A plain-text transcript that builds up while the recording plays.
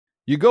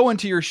You go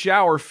into your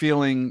shower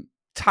feeling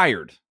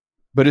tired,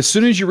 but as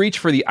soon as you reach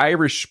for the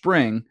Irish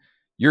Spring,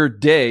 your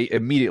day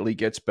immediately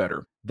gets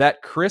better.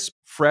 That crisp,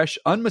 fresh,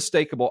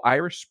 unmistakable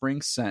Irish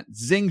Spring scent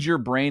zings your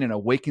brain and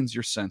awakens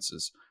your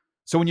senses.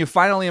 So when you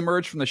finally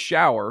emerge from the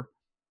shower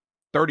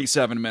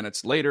 37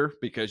 minutes later,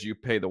 because you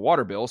pay the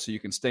water bill so you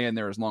can stay in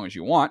there as long as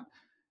you want,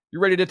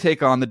 you're ready to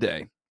take on the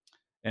day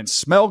and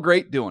smell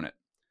great doing it.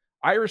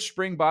 Irish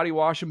Spring Body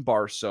Wash and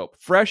Bar Soap.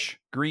 Fresh,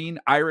 green,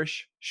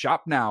 Irish.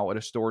 Shop now at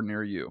a store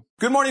near you.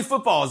 Good Morning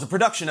Football is a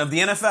production of the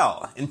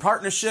NFL in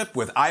partnership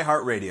with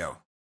iHeartRadio.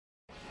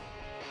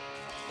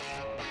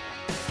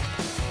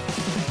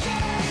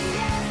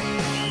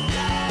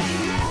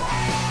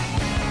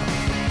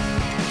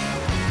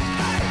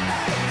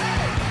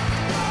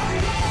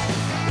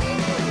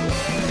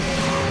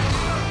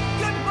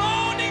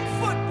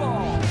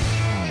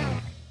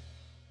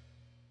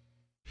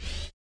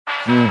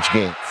 Huge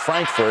game.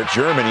 Frankfurt,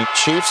 Germany,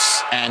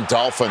 Chiefs and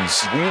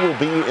Dolphins. We will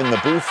be in the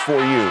booth for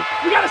you.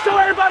 We got to show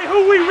everybody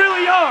who we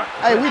really are.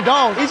 Hey, we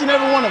don't. Each and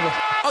every one of us.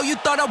 Oh, you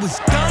thought I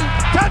was done?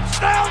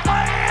 Touchdown,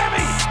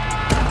 Miami!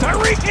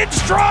 Tyreek in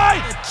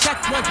stride!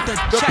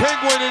 The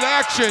Penguin in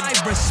action.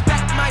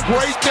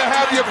 Great to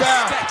have you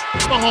back.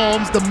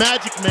 Mahomes, the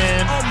magic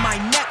man. On my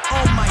neck,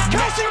 on my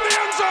neck. Kelsey in the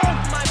end zone!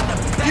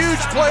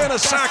 Huge play and a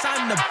sack.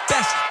 I'm the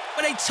best.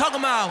 What are they talking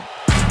about?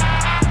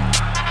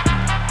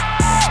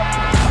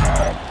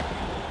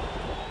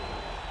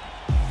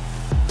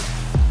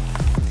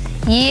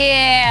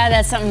 Yeah,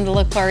 that's something to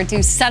look forward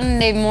to.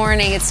 Sunday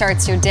morning, it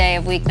starts your day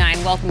of Week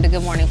 9. Welcome to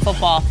Good Morning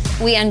Football.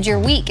 We end your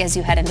week as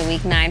you head into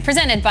Week 9.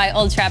 Presented by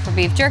Old Trapper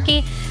Beef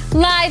Jerky.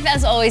 Live,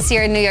 as always,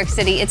 here in New York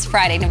City. It's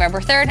Friday, November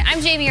 3rd. I'm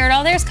Jamie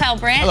Erdahl. There's Kyle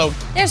Brandt. Hello.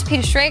 There's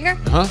Peter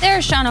Strager.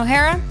 There's Sean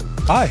O'Hara.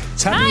 Hi.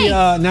 It's happy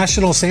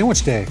National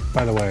Sandwich Day,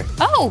 by the way.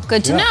 Oh,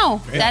 good to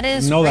know. Yeah. That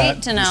is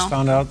great to know. Just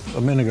found out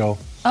a minute ago.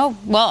 Oh,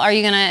 well, are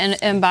you going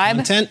to imbibe?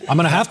 I'm going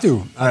to have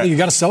to. I think you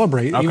got to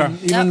celebrate. Okay.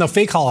 Even the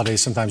fake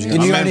holidays sometimes.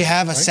 Did you already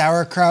have a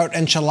sauerkraut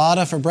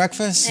enchilada for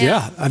breakfast?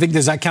 Yeah. I think,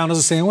 does that count as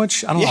a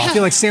sandwich? I don't know. I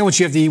feel like sandwich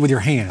you have to eat with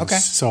your hands. Okay.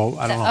 So,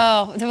 I don't know.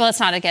 Oh, well, let's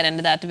not get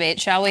into that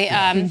debate, shall we?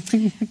 That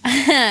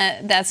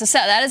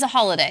is a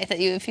holiday that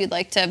if you'd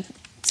like to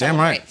Damn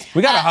right.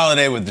 We got a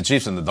holiday with the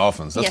Chiefs and the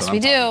Dolphins. That's yes, we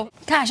do.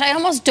 Gosh, I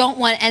almost don't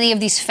want any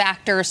of these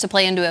factors to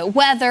play into it.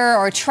 Weather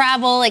or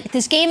travel. Like,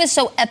 this game is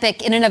so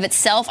epic in and of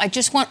itself. I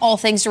just want all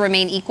things to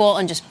remain equal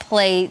and just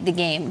play the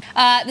game.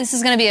 This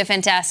is going to be a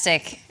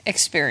fantastic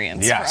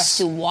experience for us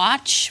to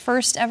watch.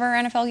 First ever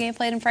NFL game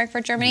played in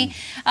Frankfurt, Germany.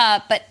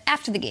 But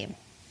after the game,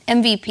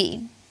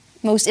 MVP.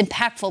 Most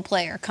impactful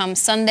player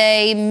comes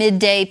Sunday,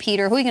 midday.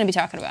 Peter, who are you going to be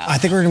talking about? I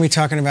think we're going to be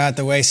talking about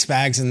the way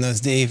Spags and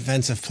those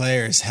defensive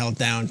players held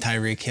down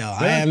Tyreek Hill.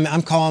 Yeah.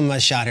 I'm calling my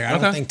shot here. I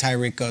don't think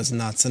Tyreek goes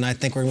nuts, and I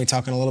think we're going to be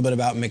talking a little bit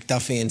about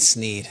McDuffie and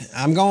Snead.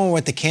 I'm going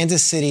with the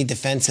Kansas City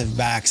defensive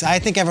backs. I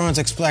think everyone's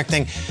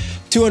expecting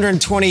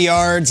 220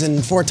 yards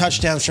and 4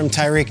 touchdowns from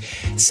Tyreek.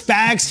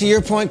 Spags, to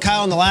your point,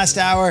 Kyle, in the last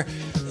hour,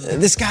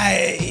 this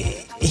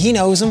guy... He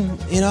knows him,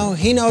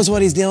 he knows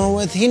what he's dealing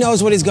with. He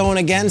knows what he's going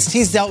against.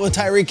 He's dealt with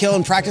Tyreek Hill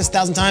in practice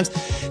 1,000 times.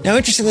 Now,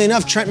 interestingly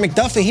enough, Trent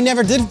McDuffie, he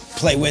never did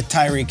play with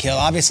Tyreek Hill.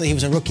 Obviously, he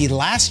was a rookie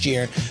last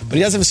year, but he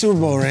does have a Super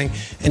Bowl ring.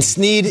 And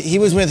Snead, he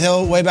was with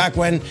Hill way back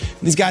when.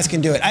 These guys can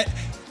do it.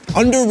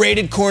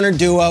 Underrated corner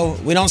duo.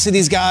 We don't see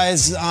these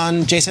guys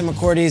on Jason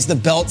McCourty's The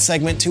Belt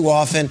segment too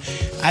often.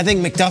 I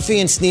think McDuffie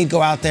and Snead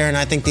go out there, and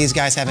I think these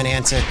guys have an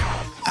answer.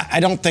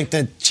 I don't think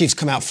the Chiefs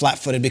come out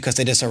flat-footed because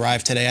they just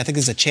arrived today. I think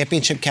this is a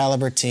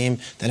championship-caliber team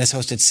that has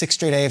hosted 6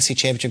 straight AFC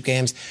championship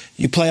games.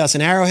 You play us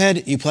in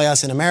Arrowhead, you play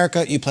us in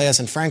America, you play us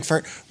in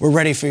Frankfurt. We're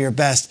ready for your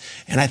best.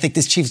 And I think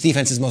this Chiefs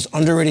defense is the most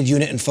underrated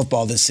unit in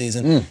football this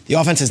season. The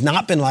offense has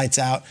not been lights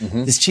out.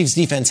 This Chiefs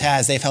defense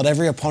has. They've held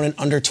every opponent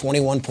under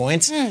 21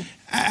 points.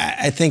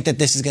 I think that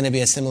this is going to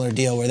be a similar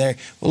deal where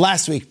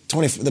last week,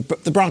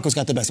 the Broncos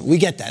got the best. We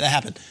get that. That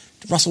happened.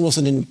 Russell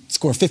Wilson didn't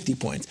score 50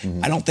 points.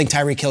 I don't think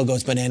Tyreek Hill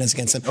goes bananas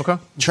against him. Okay.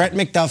 Trent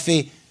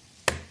McDuffie,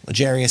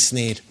 L'Jarius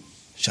Snead,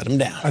 shut him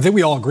down. I think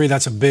we all agree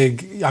that's a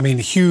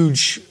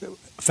huge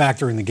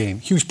factor in the game.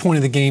 Huge point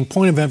of the game,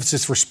 point of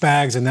emphasis for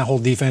Spags and that whole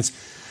defense.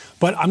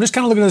 But I'm just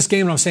kind of looking at this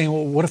game and I'm saying,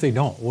 well, what if they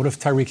don't? What if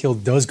Tyreek Hill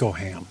does go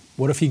ham?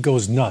 What if he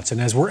goes nuts?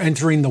 And as we're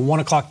entering the 1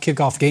 o'clock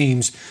kickoff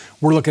games,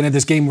 we're looking at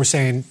this game, we're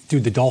saying,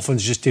 dude, the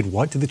Dolphins just did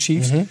what to the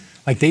Chiefs?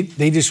 Like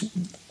they just...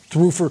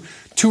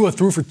 Tua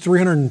threw for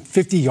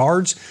 350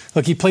 yards.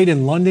 Look, he played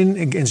in London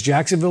against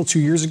Jacksonville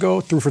 2 years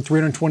ago, threw for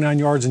 329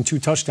 yards and 2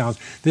 touchdowns.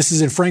 This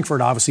is in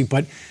Frankfurt, obviously,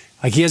 but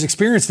he has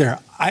experience there.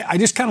 I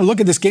just kind of look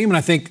at this game and I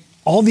think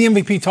all the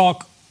MVP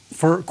talk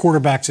for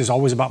quarterbacks is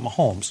always about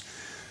Mahomes.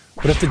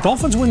 But if the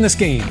Dolphins win this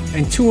game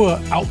and Tua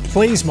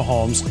outplays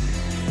Mahomes,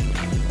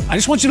 I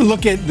just want you to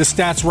look at the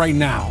stats right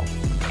now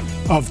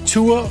of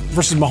Tua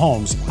versus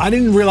Mahomes. I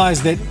didn't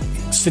realize that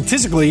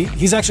statistically,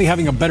 he's actually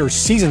having a better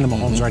season than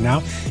Mahomes right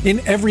now in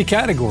every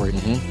category.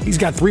 He's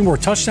got 3 more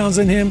touchdowns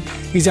than him.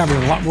 He's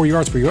averaging a lot more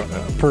yards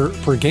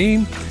per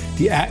game.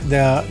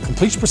 The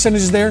completion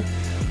percentage is there.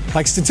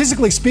 Like,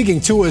 statistically speaking,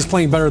 Tua is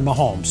playing better than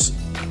Mahomes.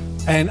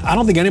 And I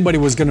don't think anybody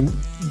was going to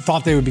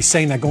thought they would be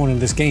saying that going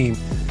into this game.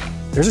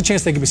 There's a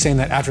chance they could be saying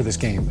that after this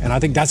game. And I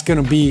think that's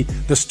going to be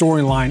the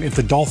storyline if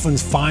the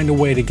Dolphins find a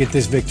way to get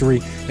this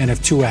victory and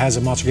if Tua has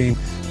a monster game.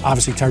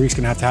 Obviously, Tyreek's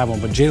going to have one,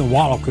 but Jalen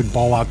Waddle could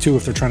ball out too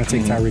if they're trying to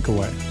take Tyreek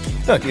away.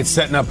 Look, it's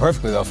setting up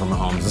perfectly, though, for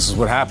Mahomes. This is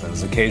what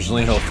happens.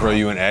 Occasionally, he'll throw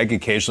you an egg.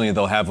 Occasionally,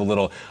 they'll have a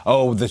little,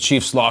 the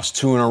Chiefs lost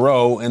 2 in a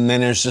row, and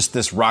then there's just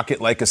this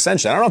rocket-like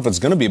ascension. I don't know if it's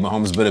going to be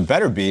Mahomes, but it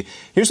better be.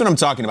 Here's what I'm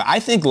talking about. I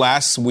think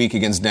last week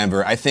against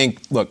Denver, I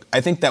think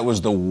that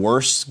was the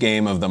worst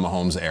game of the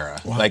Mahomes era.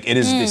 Wow. Like, it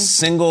is the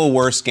single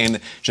worst game.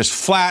 Just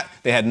flat.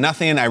 They had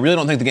nothing. I really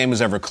don't think the game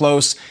was ever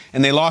close.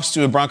 And they lost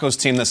to a Broncos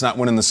team that's not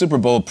winning the Super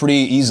Bowl pretty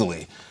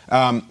easily.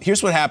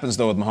 Here's what happens,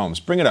 though, with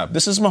Mahomes. Bring it up.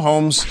 This is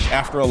Mahomes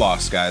after a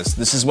loss, guys.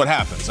 This is what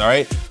happens, all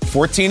right?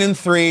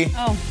 14-3.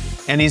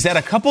 Oh. And he's had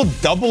a couple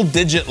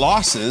double-digit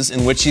losses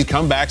in which he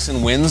comebacks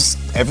and wins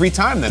every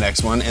time the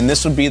next one, and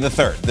this would be the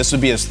third. This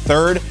would be his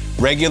third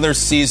regular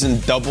season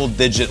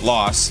double-digit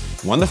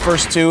loss. Won the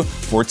first 2,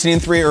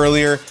 14-3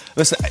 earlier.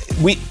 Listen,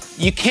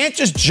 you can't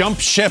just jump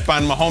ship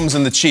on Mahomes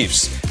and the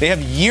Chiefs. They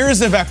have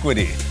years of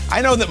equity.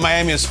 I know that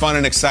Miami is fun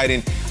and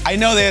exciting. I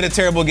know they had a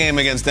terrible game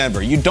against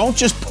Denver. You don't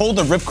just pull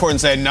the ripcord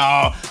and say,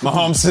 no,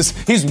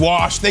 Mahomes he's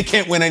washed. They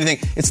can't win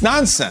anything. It's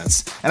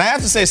nonsense. And I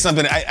have to say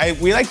something.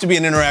 We like to be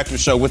an interactive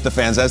show with the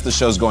fans as the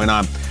show's going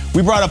on.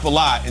 We brought up a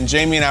lot, and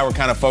Jamie and I were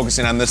kind of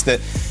focusing on this, that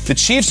the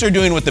Chiefs are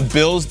doing what the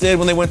Bills did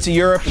when they went to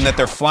Europe, and that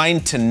they're flying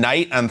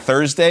tonight on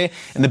Thursday.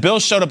 And the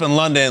Bills showed up in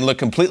London and looked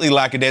completely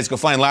lackadaisical,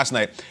 flying last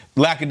night.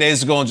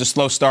 Lackadaisical and just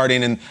slow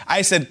starting. And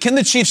I said, can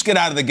the Chiefs get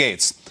out of the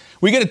gates?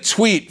 We get a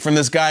tweet from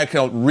this guy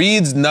called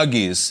Reed's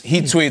Nuggies.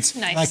 He tweets,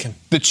 nice. Like him.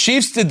 The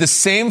Chiefs did the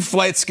same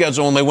flight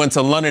schedule when they went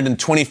to London in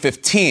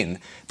 2015.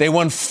 They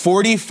won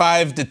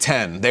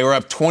 45-10. They were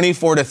up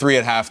 24-3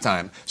 at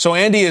halftime. So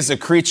Andy is a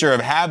creature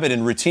of habit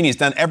and routine. He's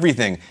done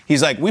everything.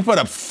 He's like, we put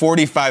up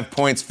 45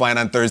 points flying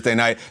on Thursday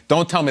night.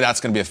 Don't tell me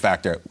that's going to be a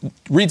factor.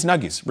 Reed's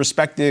Nuggies.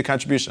 Respect the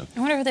contribution. I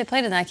wonder who they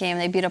played in that game.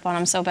 They beat up on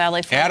them so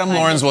badly. Adam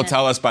Lawrence will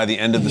tell us by the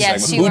end of the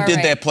segment. Who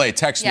did they play?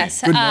 Text me.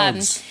 Good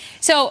notes.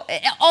 So,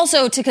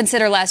 also to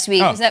consider last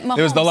week was that Mahomes.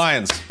 It was the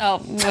Lions.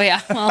 Oh,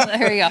 yeah. Well,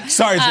 there you go.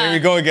 Sorry, Jamie,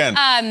 go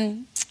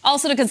again.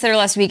 Also to consider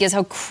last week is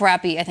how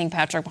crappy I think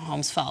Patrick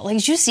Mahomes felt. Like,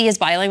 did you see his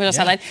body language on the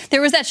sideline?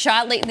 There was that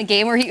shot late in the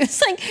game where he was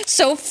like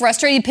so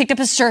frustrated. He picked up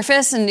his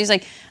surface and he's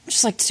like, I'm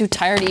just like too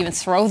tired to even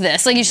throw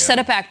this. Like, he just set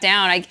it back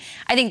down. I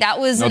think that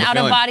was an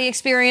out-of-body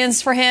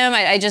experience for him.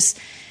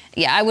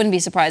 I wouldn't be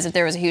surprised if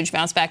there was a huge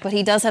bounce back, but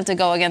he does have to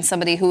go against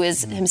somebody who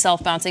is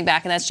himself bouncing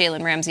back, and that's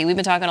Jalen Ramsey. We've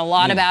been talking a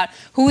lot about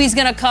who he's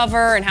going to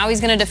cover and how he's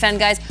going to defend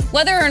guys.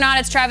 Whether or not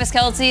it's Travis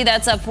Kelce,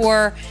 that's up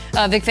for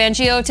Vic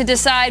Fangio to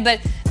decide,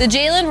 but the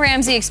Jalen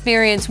Ramsey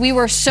experience, we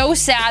were so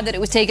sad that it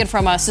was taken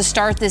from us to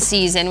start this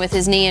season with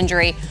his knee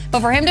injury,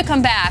 but for him to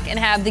come back and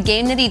have the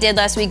game that he did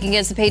last week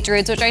against the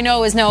Patriots, which I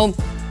know is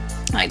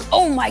like,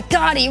 oh my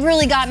God, he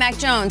really got Mac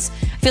Jones.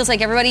 Feels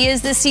like everybody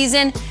is this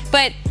season,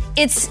 but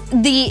it's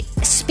the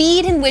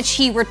speed in which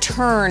he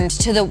returned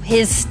to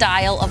his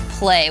style of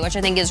play, which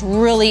I think is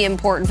really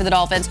important for the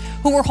Dolphins,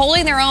 who were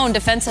holding their own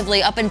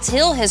defensively up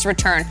until his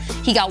return.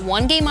 He got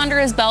one game under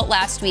his belt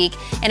last week,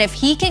 and if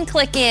he can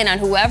click in on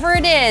whoever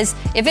it is,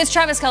 if it's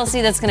Travis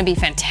Kelce, that's going to be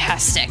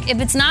fantastic.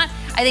 If it's not,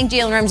 I think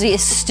Jalen Ramsey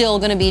is still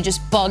going to be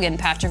just bugging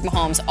Patrick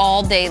Mahomes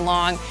all day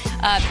long.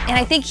 And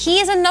I think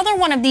he is another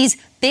one of these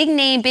big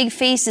name, big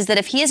faces that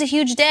if he has a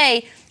huge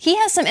day, he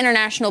has some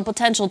international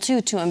potential too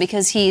to him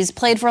because he's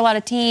played for a lot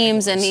of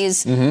teams and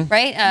he's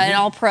an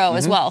all-pro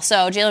as well. So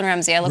Jalen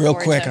Ramsey, I look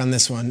forward to. Real quick on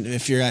this one,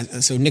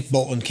 so Nick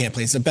Bolton can't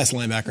play. He's the best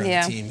linebacker on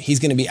the team. He's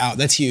going to be out.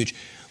 That's huge.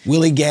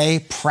 Willie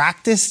Gay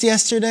practiced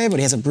yesterday, but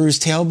he has a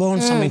bruised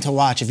tailbone. Something to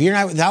watch. If you're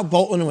not without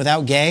Bolton and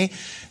without Gay,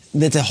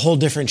 that's a whole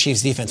different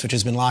Chiefs defense, which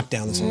has been locked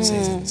down this whole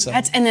season. So.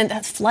 And then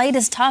that flight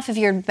is tough if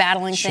you're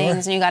battling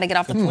things and you got to get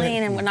off the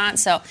plane and whatnot.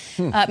 So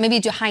maybe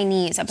do high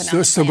knees up and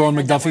down. Still going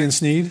McDuffie and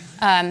Snead?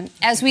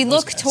 As we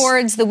look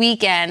towards the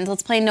weekend,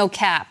 let's play no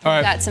cap.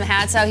 We've got some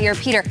hats out here.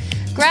 Peter,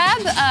 grab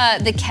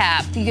the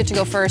cap. You get to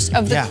go first.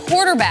 Of the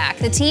quarterback,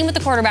 the team with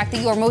the quarterback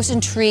that you are most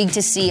intrigued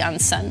to see on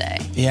Sunday.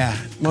 Yeah,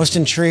 most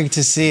intrigued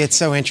to see. It's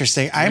so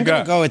interesting. I'm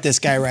going to go with this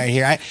guy right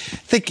here. I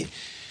think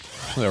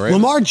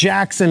Lamar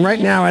Jackson, right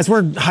now, as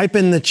we're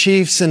hyping the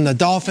Chiefs and the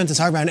Dolphins and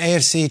talking about an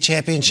AFC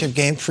championship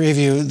game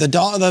preview,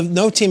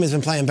 no team has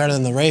been playing better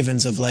than the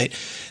Ravens of late.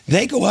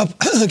 They go up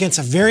against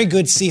a very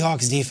good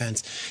Seahawks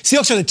defense.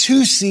 Seahawks are the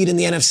 2 seed in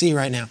the NFC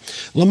right now.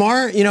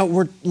 Lamar,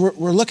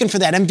 we're looking for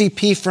that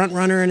MVP front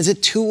runner, and is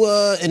it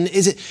Tua? And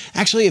is it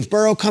actually if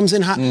Burrow comes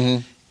in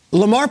hot?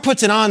 Lamar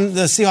puts it on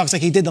the Seahawks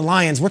like he did the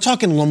Lions. We're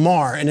talking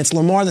Lamar, and it's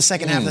Lamar the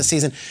second half of the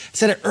season. I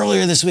said it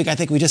earlier this week. I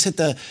think we're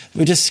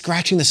just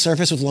scratching the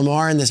surface with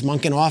Lamar in this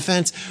Monken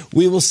offense.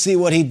 We will see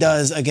what he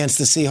does against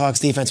the Seahawks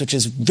defense, which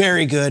is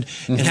very good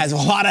and has a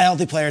lot of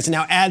healthy players, and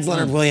now adds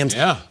Leonard Williams.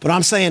 Yeah. But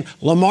I'm saying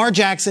Lamar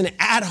Jackson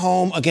at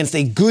home against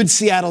a good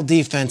Seattle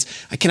defense.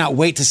 I cannot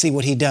wait to see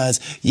what he does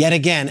yet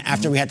again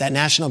after we had that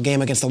national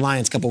game against the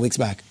Lions a couple weeks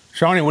back.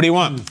 Shawnee, what do you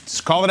want?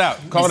 Just call it out.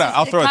 Call it out.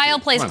 I'll throw it. Kyle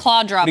plays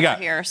claw dropper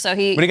here, so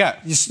he. What do you got?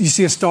 You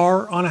see a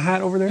star on a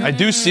hat over there? I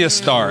do see a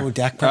star. Oh,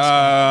 Dak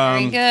Prescott.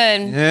 Very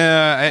good.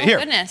 Yeah. Oh, Here.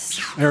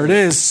 Goodness. There it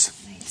is.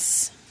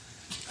 Nice.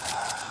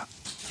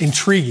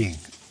 Intriguing.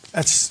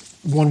 That's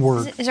one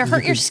word. Does it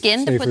hurt your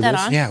skin to put that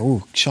on? Yeah,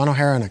 ooh, Sean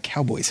O'Hara in a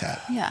Cowboys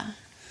hat. Yeah.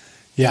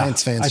 Yeah,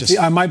 Giants fans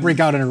I might break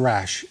out in a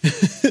rash.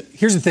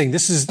 Here's the thing.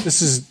 This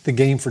is the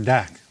game for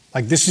Dak.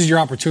 Like, this is your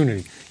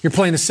opportunity. You're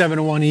playing the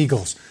 7-1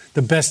 Eagles,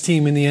 the best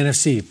team in the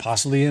NFC,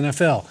 possibly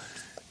NFL.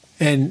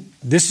 And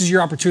this is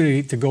your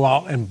opportunity to go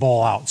out and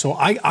ball out. So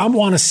I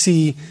want to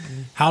see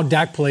how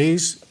Dak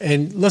plays.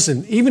 And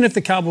listen, even if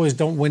the Cowboys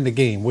don't win the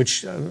game,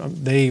 which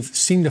they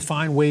seem to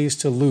find ways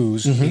to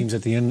lose games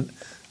at the end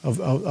of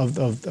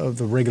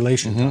the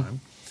regulation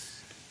time.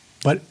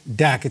 But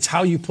Dak, it's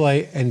how you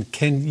play, and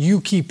can you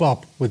keep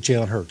up with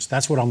Jalen Hurts?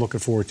 That's what I'm looking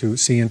forward to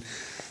seeing.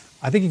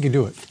 I think he can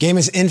do it. Game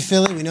is in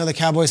Philly. We know the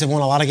Cowboys have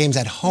won a lot of games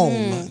at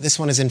home. This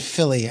one is in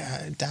Philly.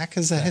 Dak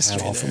has a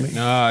history all for me.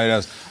 No, he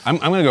does. I'm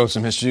going to go with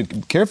some history.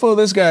 Careful of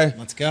this guy.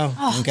 Let's go.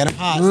 Don't get him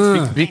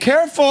hot. Be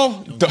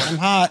careful. Don't get him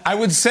hot. I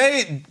would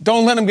say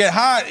don't let him get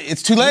hot.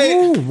 It's too late.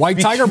 Ooh, white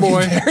tiger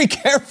boy. Be very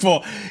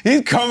careful.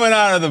 He's coming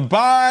out of the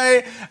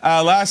bye.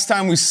 Last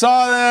time we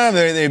saw them,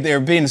 they were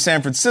beating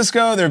San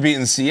Francisco. They're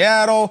beating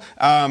Seattle.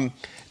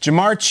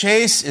 Jamar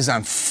Chase is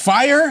on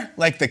fire.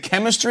 Like, the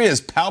chemistry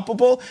is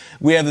palpable.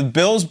 We have the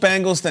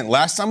Bills-Bengals thing.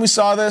 Last time we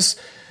saw this,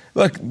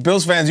 look,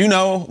 Bills fans, you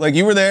know, like,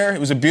 you were there. It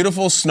was a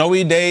beautiful,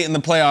 snowy day in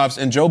the playoffs,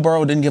 and Joe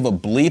Burrow didn't give a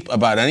bleep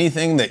about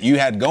anything that you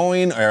had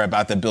going or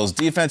about the Bills'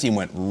 defense. He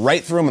went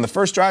right through him in the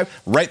first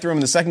drive, right through him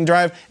in the second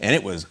drive, and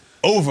it was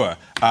over.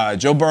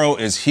 Joe Burrow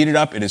is heated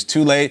up. It is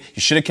too late.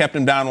 You should have kept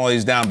him down while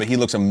he's down, but he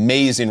looks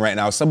amazing right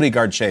now. Somebody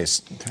guard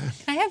Chase. Can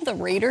I have the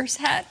Raiders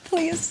hat,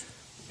 please?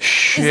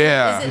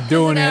 Yeah. You're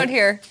doing it out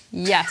here.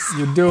 Yes.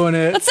 You're doing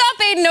it. What's up,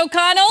 Aiden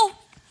O'Connell?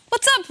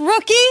 What's up,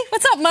 rookie?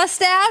 What's up,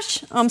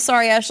 mustache? I'm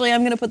sorry, Ashley.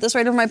 I'm going to put this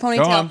right over my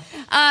ponytail. Go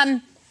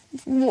on.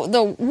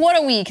 What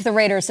a week the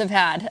Raiders have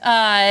had.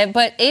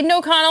 But Aiden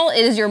O'Connell,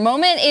 it is your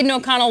moment. Aiden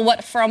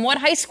O'Connell, from what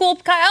high school,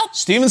 Kyle?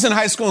 Stevenson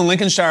High School in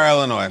Lincolnshire,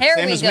 Illinois.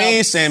 Same as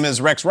me, same as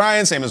Rex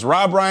Ryan, same as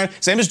Rob Ryan,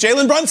 same as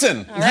Jalen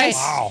Brunson. All right.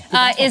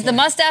 Wow. Is the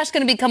mustache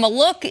going to become a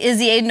look? Is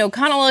the Aiden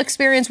O'Connell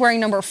experience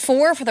wearing number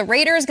 4 for the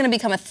Raiders going to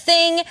become a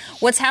thing?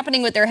 What's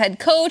happening with their head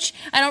coach?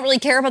 I don't really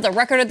care about the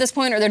record at this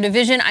point or their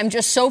division. I'm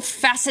just so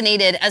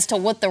fascinated as to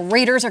what the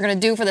Raiders are going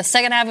to do for the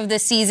second half of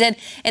this season.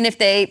 And if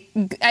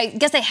I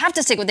guess they have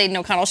to stick with Aiden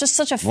O'Connell. It's just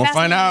such a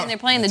fascinating game. They're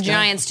playing the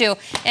Giants, too.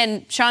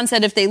 And Sean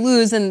said if they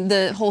lose, then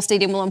the whole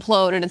stadium will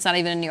implode, and it's not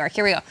even in New York.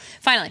 Here we go.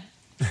 Finally.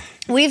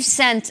 We've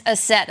sent a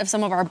set of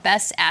some of our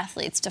best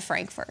athletes to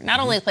Frankfurt, not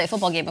only to play a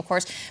football game, of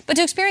course, but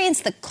to experience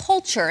the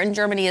culture in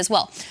Germany as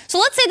well. So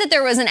let's say that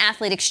there was an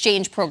athlete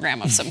exchange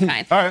program of some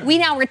kind. Right. We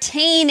now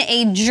retain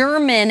a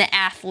German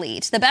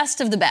athlete, the best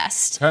of the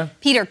best. Okay.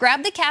 Peter,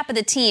 grab the cap of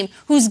the team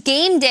whose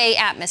game day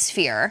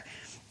atmosphere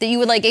that you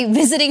would like a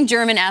visiting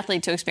German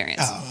athlete to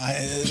experience.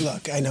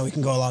 Look, I know we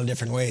can go a lot of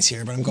different ways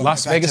here, but I'm going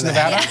Las right back Vegas, to the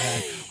Nevada?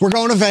 head. We're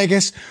going to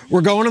Vegas. We're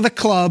going to the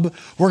club.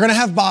 We're going to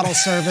have bottle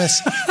service.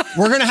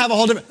 We're going to have a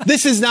whole different...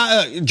 This is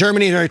not...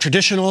 Germany is very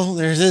traditional.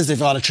 There's a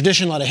lot of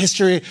tradition, a lot of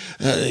history.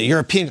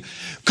 European...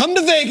 Come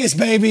to Vegas,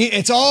 baby.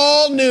 It's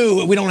all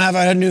new. We don't have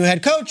a new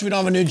head coach. We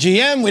don't have a new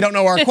GM. We don't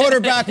know our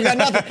quarterback. We got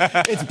nothing.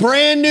 It's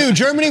brand new.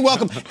 Germany,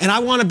 welcome. And I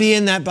want to be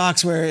in that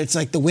box where it's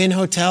like the Wynn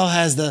Hotel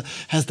has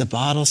the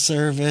bottle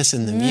service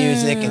and the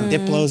music and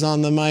Diplo's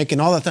on the mic and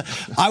all that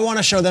stuff. I want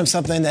to show them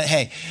something that,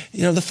 hey,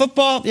 you know, the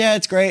football, yeah,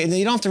 it's great.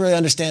 You don't have to really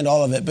understand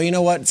all of it. But you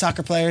know what,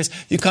 soccer players,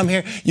 you come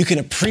here, you can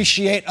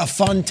appreciate a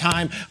fun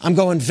time. I'm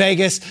going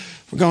Vegas.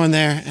 We're going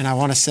there, and I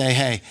want to say,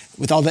 hey,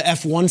 with all the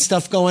F1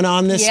 stuff going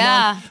on this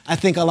month, I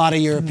think a lot of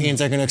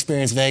Europeans are going to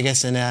experience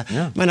Vegas, and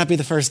might not be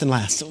the first and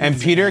last.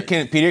 And Peter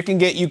can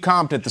get you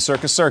comped at the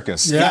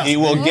Circus. Yeah. He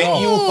will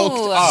get you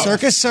hooked up.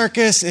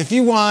 Circus, if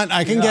you want,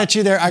 I can get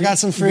you there. I got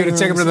some free You're going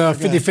to take him to the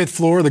 55th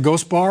floor of the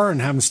Ghost Bar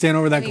and have him stand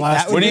over that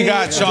glass. What do you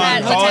got,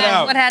 Sean? Call it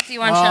out. What hat do you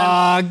want,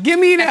 Sean? Give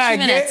me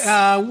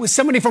that.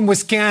 Somebody from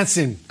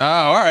Wisconsin. Oh,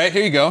 all right.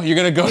 Here you go. You're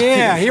going to go.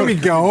 Yeah, here we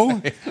go.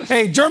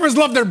 Hey, Germans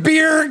love their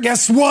beer.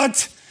 Guess what?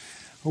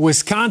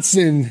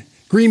 Wisconsin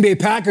Green Bay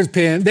Packers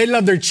fan, they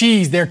love their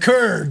cheese, their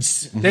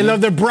curds. They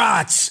love their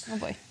brats. Oh,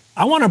 boy.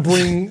 I want to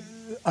bring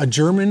a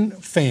German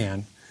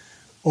fan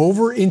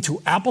over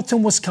into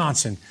Appleton,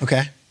 Wisconsin.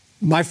 Okay.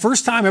 My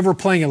first time ever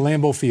playing at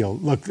Lambeau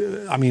Field. Look,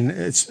 I mean,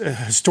 it's a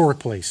historic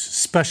place,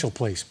 special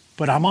place.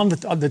 But I'm on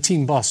the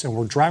team bus, and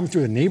we're driving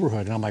through the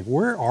neighborhood, and I'm like,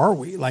 where are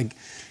we? Like,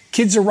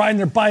 kids are riding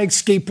their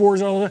bikes,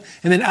 skateboards, all that.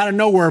 And then out of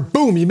nowhere,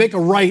 boom, you make a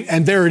right,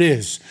 and there it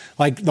is.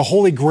 Like the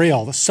Holy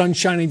Grail, the sun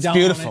shining down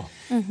beautiful. on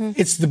it.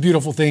 It's the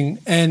beautiful thing.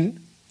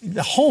 And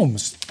the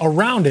homes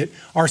around it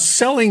are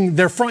selling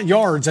their front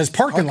yards as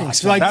parking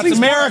lots. Like, that's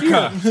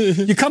America.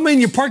 You come in,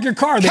 you park your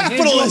car. They hand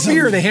you a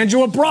beer. They hand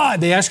you a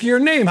broad. They ask you your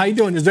name. How you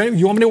doing? Do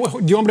you want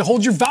me to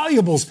hold your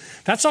valuables?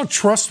 That's how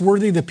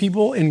trustworthy the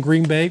people in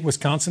Green Bay,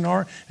 Wisconsin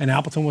are, and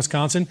Appleton,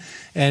 Wisconsin.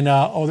 And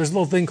there's a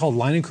little thing called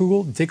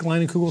Leinenkugel. Dick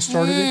Leinenkugel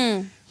started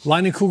it.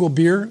 Leinenkugel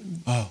beer,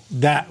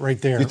 that right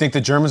there. You think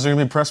the Germans are going to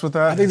be impressed with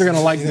that? I think they're going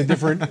to like the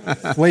different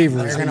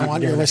flavors. They're going to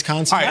want your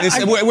Wisconsin. All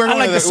right,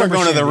 we're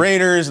going to the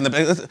Raiders.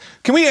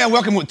 Can we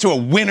welcome to a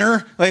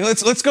winner? Like,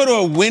 let's go to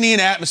a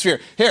winning atmosphere.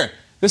 Here,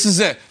 this is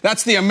it.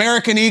 That's the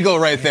American Eagle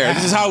right there. Yeah.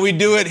 This is how we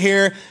do it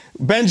here.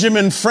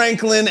 Benjamin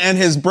Franklin and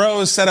his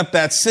bros set up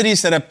that city,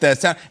 set up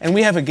that town, and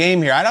we have a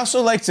game here. I'd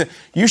also like to,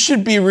 you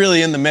should be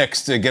really in the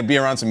mix to be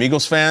around some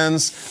Eagles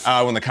fans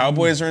when the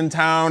Cowboys are in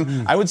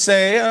town. I would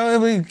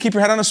say keep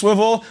your head on a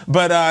swivel,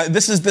 but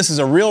this is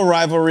a real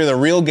rivalry, a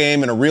real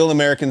game in a real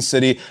American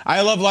city.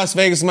 I love Las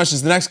Vegas as much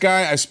as the next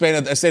guy. I stayed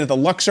at the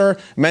Luxor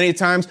many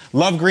times.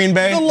 Love Green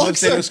Bay. The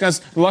Luxor.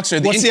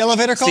 Luxor. What's the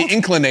elevator called? The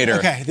Inclinator.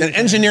 Okay. An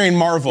engineering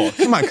marvel.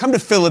 Come on, come to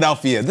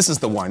Philadelphia. This is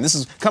the one.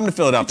 Come to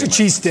Philadelphia. Put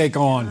your cheesesteak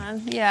on.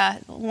 Yeah,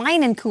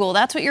 Leinenkugel.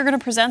 That's what you're going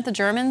to present the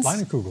Germans?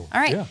 Leinenkugel.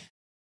 All right. Yeah.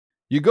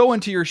 You go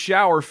into your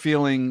shower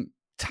feeling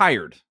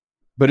tired,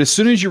 but as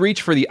soon as you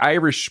reach for the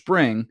Irish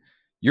Spring,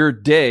 your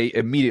day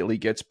immediately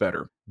gets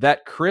better.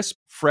 That crisp,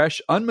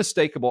 fresh,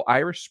 unmistakable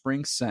Irish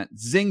Spring scent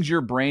zings your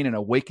brain and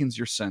awakens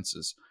your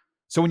senses.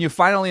 So when you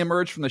finally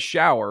emerge from the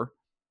shower,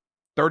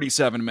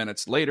 37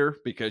 minutes later,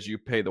 because you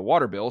pay the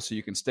water bill so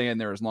you can stay in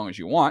there as long as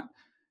you want,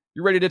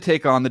 you're ready to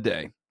take on the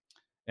day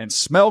and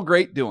smell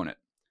great doing it.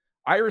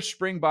 Irish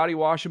Spring Body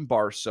Wash and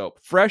Bar Soap.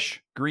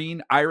 Fresh,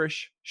 green,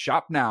 Irish.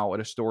 Shop now at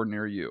a store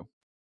near you.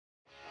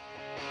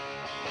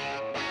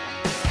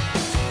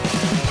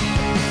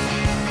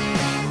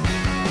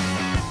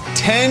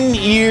 "10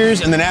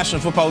 years in the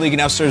National Football League, and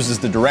now serves as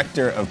the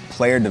director of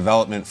player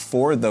development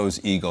for those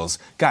Eagles.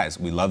 Guys,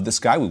 we love this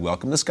guy. We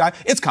welcome this guy.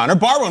 It's Connor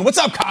Barwin. What's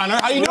up, Connor?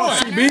 How you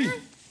doing?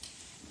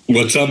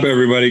 What's up,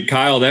 everybody?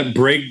 Kyle, that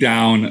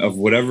breakdown of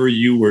whatever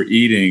you were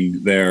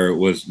eating there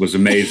was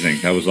amazing.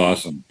 That was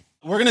awesome.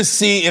 We're going to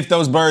see if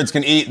those birds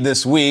can eat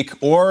this week,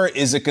 or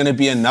is it going to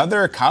be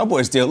another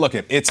Cowboys deal? Look,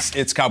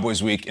 it's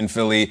Cowboys week in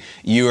Philly.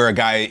 You are a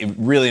guy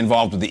really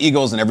involved with the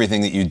Eagles and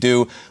everything that you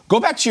do. Go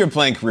back to your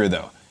playing career,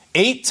 though.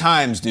 8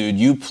 times, dude,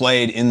 you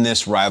played in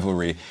this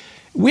rivalry.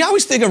 We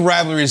always think of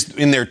rivalries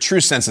in their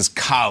true sense as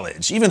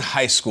college, even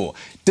high school.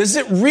 Does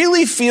it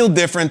really feel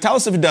different? Tell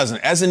us if it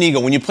doesn't. As an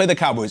Eagle, when you play the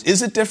Cowboys,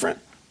 is it different?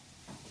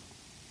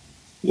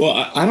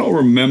 Well, I don't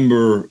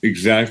remember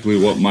exactly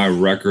what my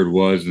record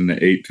was in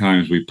the 8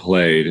 times we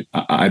played.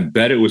 I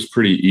bet it was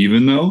pretty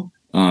even, though,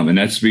 and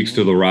that speaks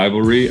to the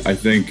rivalry. I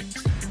think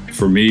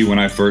for me, when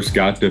I first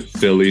got to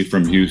Philly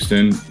from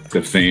Houston,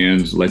 the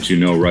fans let you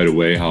know right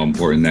away how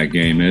important that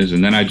game is.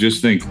 And then I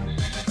just think,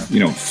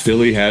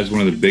 Philly has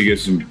one of the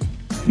biggest and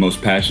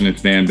most passionate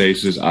fan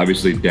bases.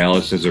 Obviously,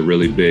 Dallas has a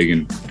really big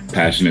and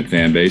passionate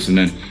fan base. And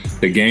then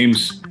the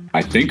games,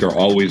 I think, are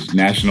always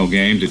national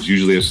games. It's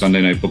usually a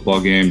Sunday night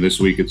football game. This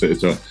week, it's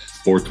a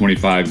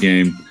 4:25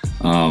 game.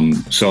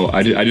 So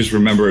I just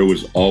remember it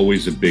was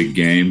always a big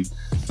game.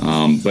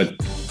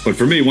 But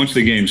for me, once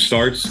the game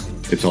starts,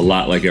 it's a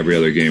lot like every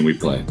other game we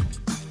play.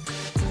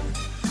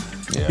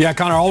 Yeah,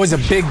 Connor, always a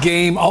big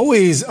game,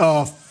 always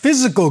a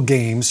physical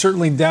game,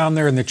 certainly down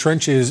there in the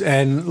trenches.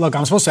 And look,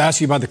 I'm supposed to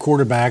ask you about the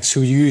quarterbacks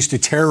who you used to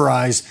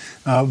terrorize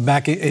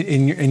back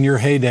in your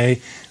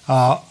heyday.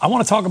 I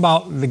want to talk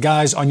about the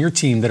guys on your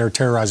team that are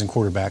terrorizing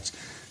quarterbacks.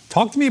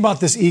 Talk to me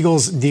about this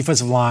Eagles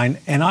defensive line,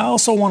 and I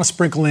also want to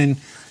sprinkle in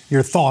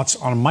your thoughts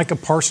on Micah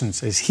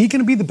Parsons. Is he going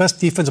to be the best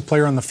defensive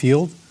player on the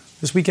field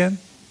this weekend?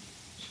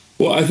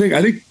 Well, I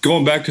think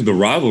going back to the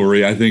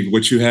rivalry, I think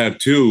what you have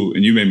too,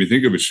 and you made me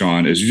think of it,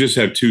 Sean, is you just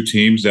have 2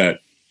 teams that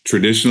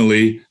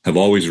traditionally have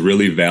always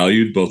really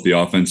valued both the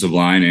offensive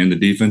line and the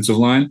defensive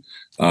line.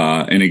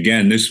 And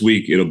again, this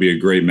week, it'll be a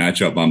great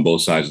matchup on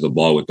both sides of the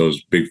ball with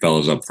those big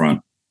fellas up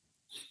front.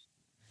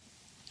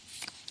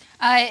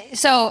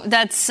 So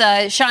that's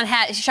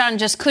Sean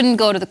just couldn't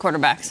go to the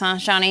quarterbacks, huh?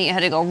 Shawnee, you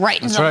had to go right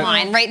into the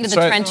line, right into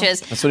the trenches.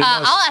 That's what he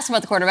does. I'll ask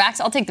about the quarterbacks.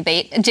 I'll take the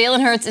bait.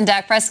 Jalen Hurts and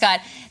Dak Prescott,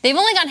 they've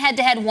only gone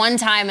head-to-head one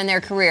time in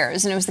their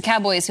careers, and it was the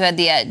Cowboys who had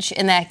the edge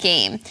in that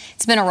game.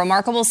 It's been a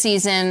remarkable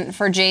season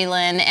for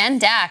Jalen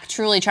and Dak,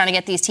 truly trying to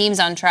get these teams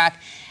on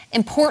track.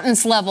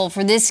 Importance level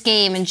for this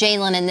game and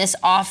Jalen and this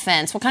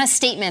offense, what kind of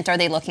statement are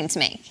they looking to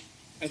make?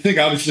 I think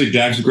obviously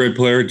Dak's a great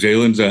player.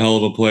 Jalen's a hell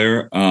of a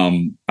player.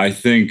 I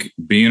think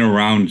being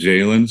around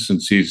Jalen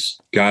since he's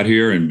got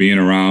here and being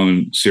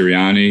around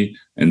Sirianni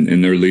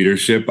and their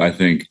leadership, I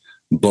think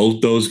both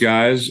those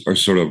guys are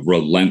sort of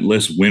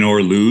relentless, win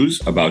or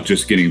lose, about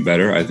just getting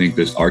better. I think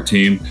our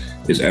team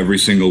is every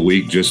single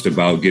week just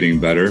about getting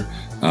better.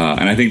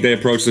 And I think they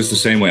approach this the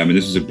same way. I mean,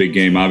 this is a big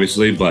game,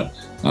 obviously, but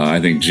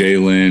I think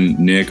Jalen,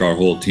 Nick, our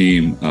whole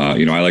team, I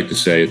like to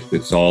say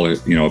it's all,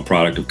 a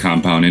product of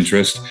compound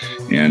interest.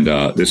 And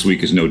this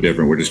week is no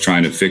different. We're just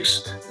trying to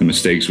fix the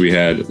mistakes we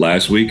had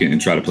last week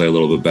and try to play a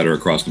little bit better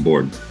across the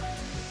board.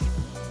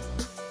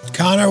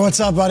 Connor, what's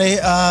up, buddy?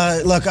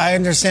 Look, I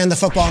understand the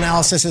football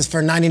analysis is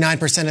for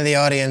 99% of the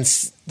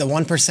audience. The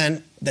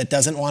 1% that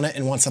doesn't want it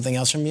and wants something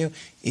else from you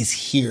is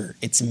here.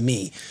 It's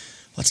me.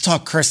 Let's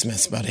talk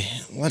Christmas, buddy.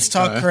 Let's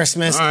talk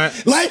Christmas. All right.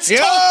 Let's talk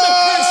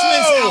the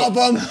Christmas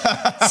album.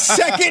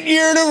 Second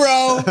year in a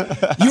row.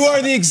 You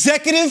are the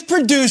executive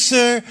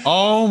producer.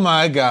 Oh,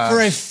 my God. For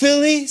a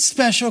Philly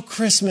special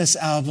Christmas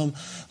album.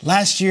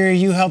 Last year,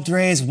 you helped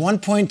raise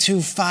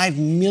 $1.25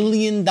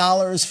 million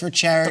for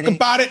charity. Talk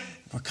about it.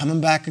 We're coming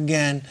back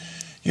again.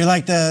 You're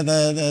like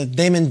the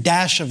Damon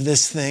Dash of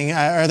this thing,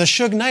 or the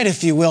Suge Knight,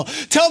 if you will.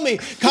 Tell me,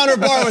 Connor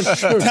Barwin,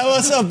 tell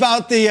us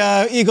about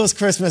the Eagles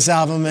Christmas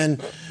album, and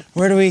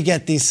where do we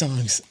get these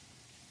songs?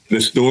 The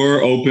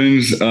store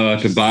opens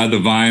to buy the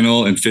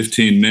vinyl in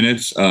 15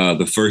 minutes.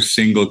 The first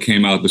single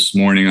came out this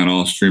morning on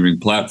all streaming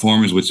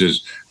platforms, which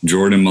is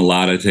Jordan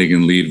Mailata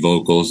taking lead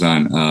vocals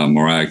on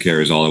Mariah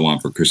Carey's All I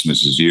Want for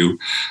Christmas Is You.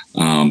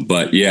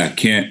 But yeah,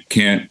 can't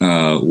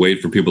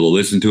wait for people to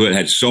listen to it.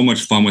 Had so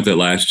much fun with it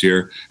last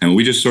year. And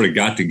we just sort of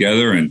got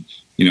together and,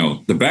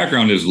 the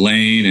background is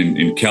Lane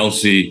and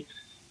Kelsey,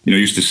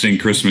 used to sing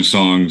Christmas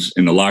songs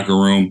in the locker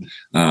room.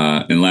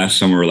 And last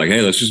summer, we're like, hey,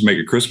 let's just make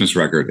a Christmas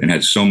record, and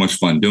had so much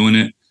fun doing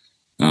it.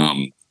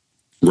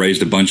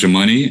 Raised a bunch of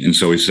money. And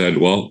so we said,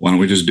 well, why don't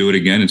we just do it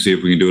again and see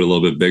if we can do it a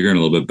little bit bigger and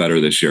a little bit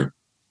better this year.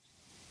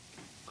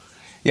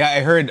 Yeah,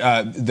 I heard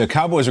the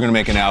Cowboys are going to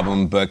make an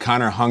album, but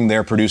Connor hung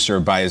their producer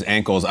by his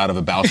ankles out of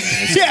a balcony.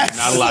 Yes,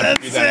 not allowed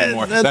to do that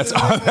anymore. That's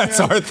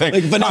our thing.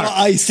 Like Vanilla Connor,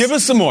 Ice. Give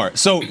us some more.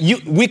 So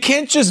we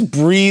can't just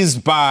breeze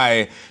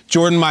by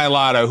Jordan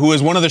Mailata, who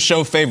is one of the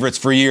show favorites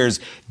for years,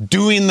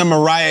 doing the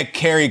Mariah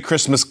Carey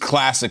Christmas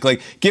classic.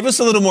 Like, give us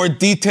a little more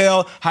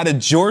detail. How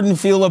did Jordan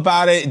feel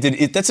about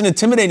it? That's an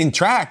intimidating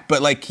track,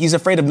 but like he's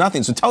afraid of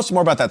nothing. So tell us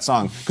more about that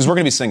song, because we're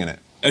going to be singing it.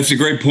 That's a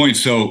great point.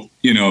 So,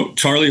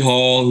 Charlie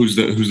Hall, who's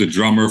the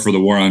drummer for the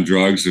War on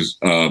Drugs, has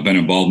been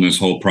involved in this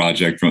whole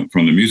project from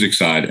the music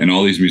side, and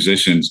all these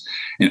musicians.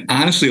 And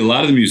honestly, a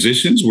lot of the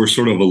musicians were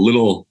sort of a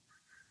little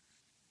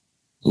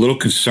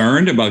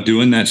concerned about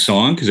doing that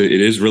song because it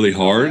is really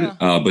hard.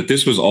 Yeah. But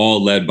this was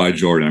all led by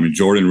Jordan. I mean,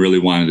 Jordan really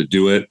wanted to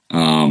do it,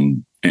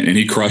 and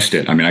he crushed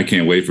it. I mean, I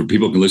can't wait for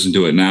people to listen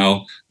to it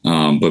now.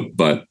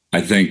 But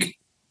I think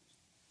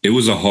it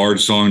was a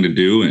hard song to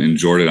do, and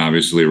Jordan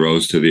obviously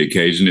rose to the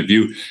occasion. If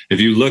you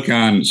look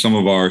on some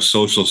of our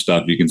social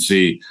stuff, you can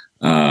see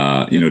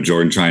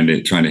Jordan trying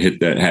to hit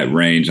that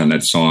range on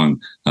that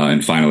song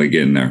and finally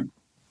getting there.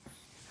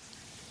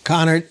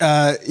 Connor,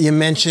 you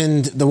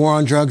mentioned the War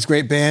on Drugs,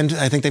 great band.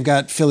 I think they've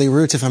got Philly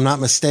roots, if I'm not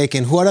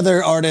mistaken. What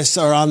other artists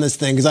are on this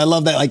thing? Because I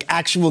love that, like,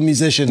 actual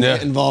musicians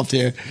involved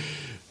here.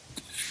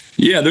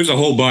 Yeah, there's a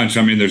whole bunch.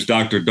 I mean, there's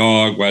Dr.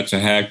 Dog,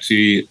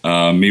 Waxahachie,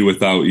 Me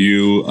Without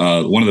You.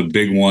 One of the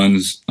big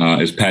ones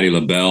is Patti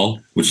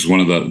LaBelle, which is one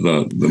of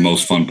the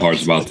most fun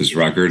parts about this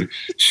record.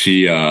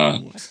 She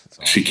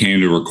came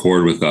to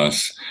record with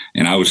us,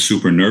 and I was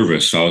super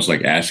nervous. So I was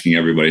like asking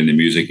everybody in the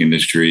music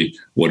industry,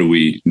 what do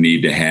we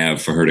need to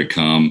have for her to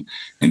come?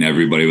 And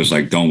everybody was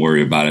like, don't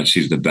worry about it.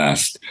 She's the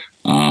best.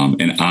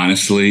 And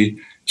honestly,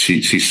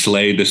 she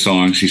slayed the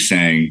song she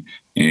sang.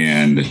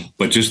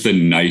 But just the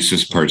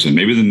nicest person,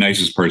 maybe the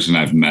nicest person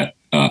I've met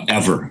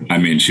ever. I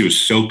mean, she was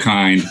so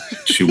kind.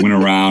 She went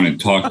around and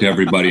talked to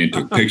everybody and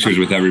took pictures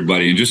with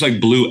everybody and just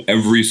like blew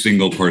every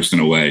single person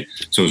away.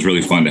 So it was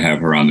really fun to have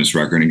her on this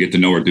record and get to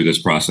know her through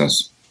this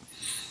process.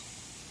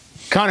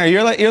 Connor,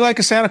 you're like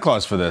a Santa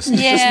Claus for this.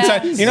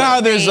 Yeah. You know how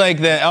there's like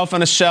the elf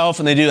on a shelf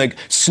and they do like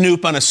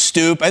Snoop on a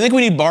stoop? I think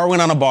we need Barwin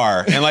on a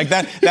bar. And like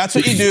that's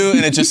what you do,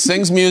 and it just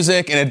sings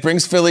music and it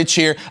brings Philly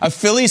cheer. A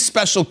Philly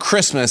special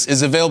Christmas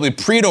is available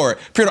pre-order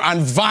on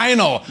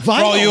vinyl for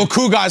all you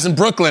cool guys in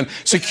Brooklyn.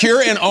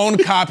 Secure and own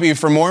copy.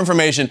 For more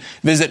information,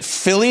 visit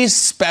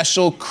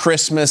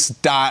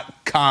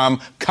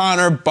phillyspecialchristmas.com.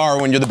 Connor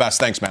Barwin, you're the best.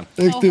 Thanks, man.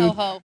 Thanks, dude.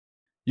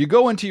 You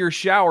go into your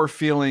shower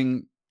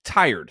feeling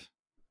tired.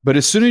 But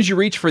as soon as you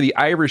reach for the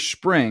Irish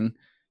Spring,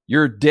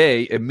 your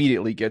day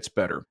immediately gets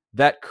better.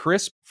 That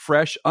crisp,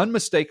 fresh,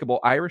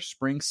 unmistakable Irish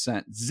Spring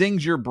scent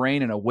zings your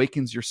brain and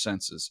awakens your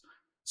senses.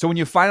 So when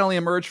you finally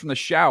emerge from the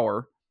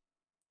shower,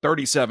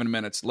 37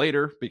 minutes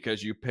later,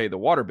 because you pay the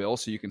water bill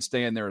so you can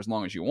stay in there as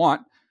long as you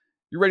want,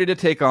 you're ready to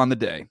take on the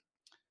day.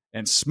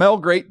 And smell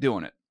great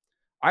doing it.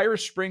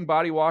 Irish Spring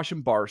Body Wash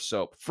and Bar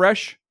Soap.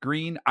 Fresh,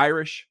 green,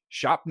 Irish.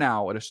 Shop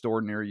now at a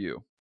store near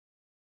you.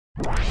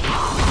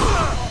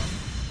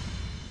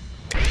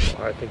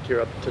 I think you're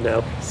up to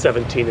now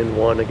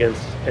 17-1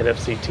 against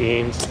NFC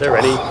teams. Is there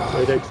any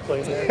way to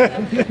explain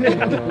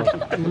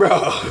that?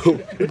 Bro,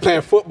 we're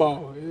playing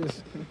football.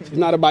 It's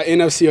not about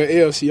NFC or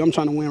AFC. I'm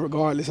trying to win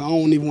regardless. I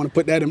don't even want to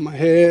put that in my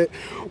head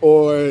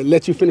or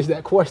let you finish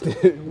that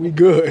question. We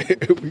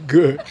good. We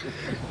good.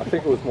 I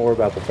think it was more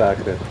about the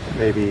fact that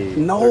maybe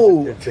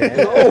no,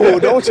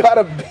 don't try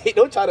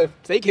to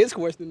take his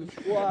question.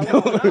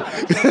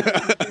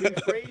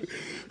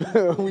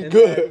 We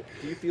good.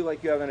 Do you feel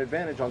like you have an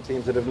advantage on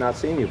teams that have not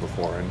seen you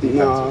before?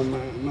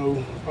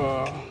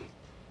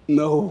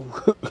 No.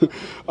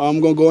 I'm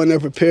gonna go in there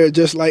prepared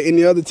just like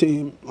any other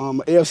team,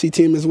 AFC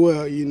team as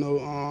well.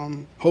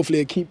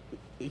 Hopefully keep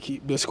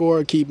the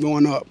score keep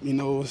going up.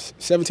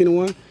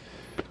 17-1.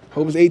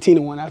 Hope it's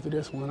 18-1 after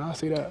this one. I'll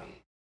see that.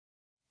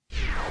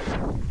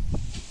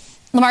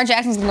 Lamar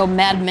Jackson's going to go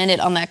mad minute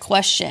on that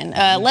question.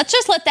 Let's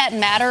just let that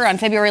matter on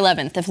February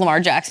 11th if Lamar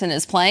Jackson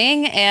is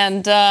playing,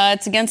 and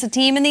it's against a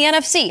team in the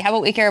NFC. How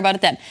about we care about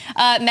it then?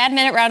 Mad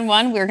minute round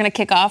 1, we're going to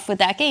kick off with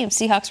that game,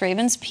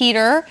 Seahawks-Ravens.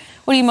 Peter,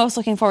 what are you most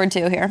looking forward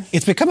to here?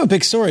 It's become a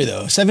big story,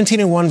 though.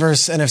 17-1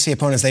 versus NFC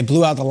opponents. They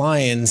blew out the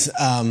Lions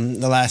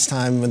the last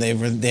time when they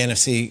were the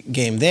NFC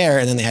game there,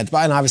 and then they had to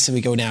buy, and obviously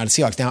we go now to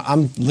Seahawks. Now,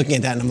 I'm looking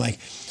at that, and I'm like,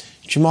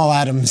 Jamal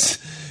Adams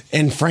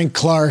and Frank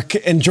Clark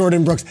and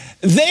Jordan Brooks,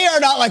 they are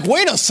not like,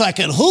 wait a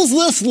second, who's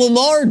this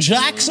Lamar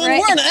Jackson? Right.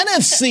 We're an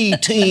NFC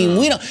team.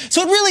 We don't.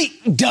 So it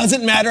really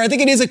doesn't matter. I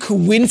think it is a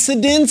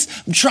coincidence.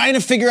 I'm trying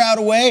to figure out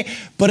a way.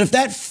 But if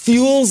that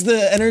fuels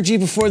the energy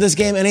before this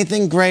game,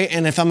 anything great.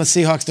 And if I'm a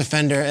Seahawks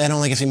defender, that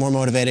only gets me more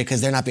motivated because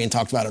they're not being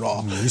talked about at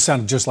all. You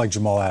sound just like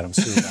Jamal Adams,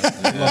 too.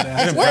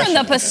 We're in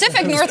the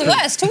Pacific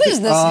Northwest. Who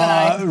is this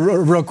guy?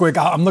 Real quick,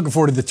 I'm looking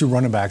forward to the 2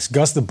 running backs.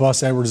 Gus the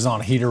Bus Edwards is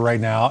on a heater right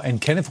now, and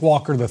Kenneth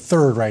Walker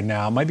III right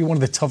now might be one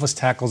of the toughest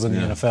tackles in the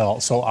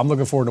NFL. So I'm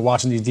looking forward to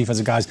watching these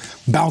defensive guys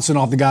bouncing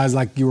off the guys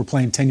like you were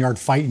playing 10-yard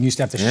fight and you used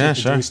to have to shoot the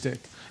joystick.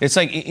 It's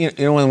like, you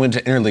know, when we went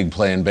to interleague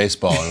play in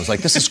baseball, and it was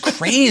like, this is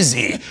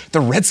crazy. The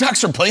Red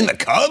Sox are playing the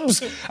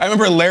Cubs? I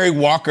remember Larry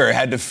Walker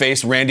had to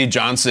face Randy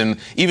Johnson,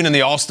 even in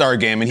the All-Star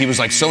game, and he was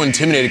like so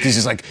intimidated because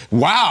he's like,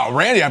 wow,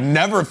 Randy, I've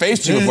never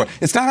faced you before.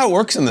 It's not how it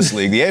works in this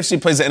league. The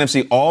AFC plays the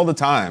NFC all the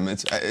time.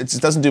 It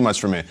doesn't do much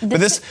for me. But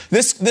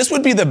this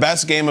would be the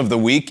best game of the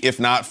week, if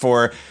not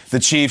for the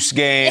Chiefs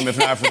game, if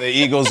not for the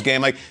Eagles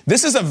game. Like,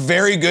 this is a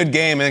very good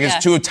game, and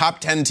it's 2 top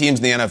 10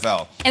 teams in the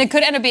NFL. And it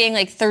could end up being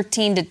like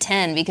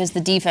 13-10 because the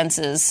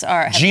defenses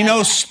are.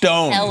 Geno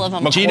Stone. Hell of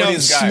a Geno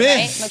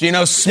Smith.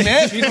 Geno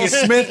Smith. Geno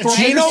Smith.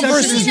 Geno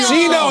versus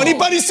Geno.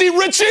 Anybody see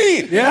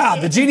Richie? Yeah,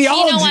 the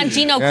genealogy. Geno on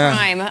Geno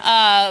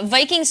crime.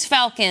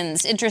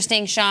 Vikings-Falcons.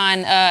 Interesting,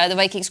 Sean. The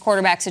Vikings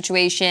quarterback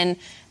situation.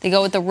 They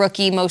go with the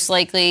rookie, most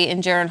likely,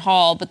 in Jaron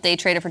Hall, but they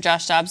traded for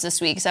Josh Dobbs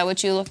this week. Is that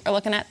what you are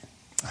looking at?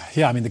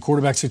 Yeah, I mean, the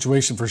quarterback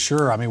situation for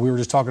sure. I mean, we were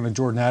just talking to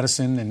Jordan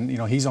Addison, and, you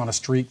know, he's on a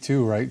streak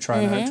too, right?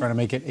 Trying to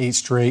make it 8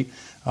 straight.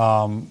 You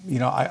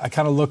know, I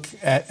kind of look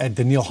at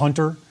Danielle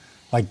Hunter,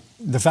 like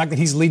the fact that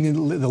he's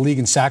leading the league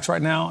in sacks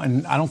right now,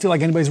 and I don't feel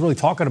like anybody's really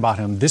talking about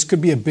him. This could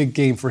be a big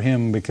game for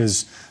him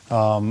because, you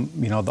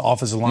know, the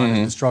offensive line has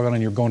been struggling,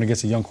 and you're going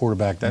against a young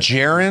quarterback.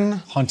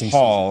 Jaron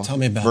Hall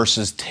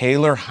versus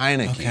Taylor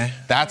Heineke. Okay.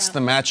 That's the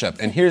matchup.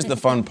 And here's the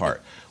fun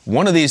part.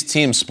 One of these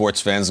teams,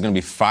 sports fans, is going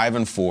to be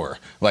 5-4,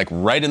 like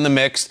right in the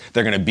mix.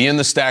 They're going to be in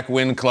the stack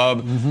win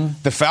club.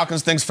 The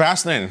Falcons thing's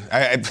fascinating.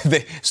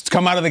 They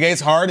come out of the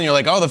gates hard, and you're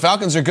like, oh, the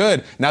Falcons are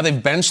good. Now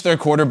they've benched their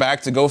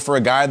quarterback to go for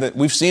a guy that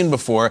we've seen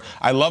before.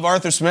 I love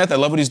Arthur Smith. I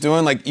love what he's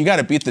doing. Like, you got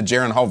to beat the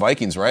Jaron Hall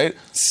Vikings, right?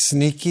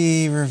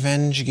 Sneaky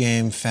revenge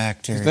game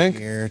factor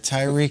here.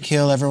 Tyreek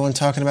Hill, everyone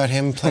talking about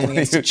him playing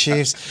against the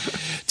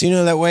Chiefs. Do you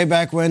know that way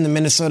back when the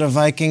Minnesota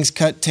Vikings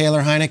cut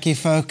Taylor Heineke,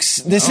 folks?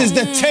 This is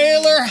the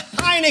Taylor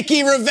Heineke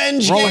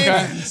revenge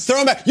game. Throw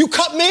him back. You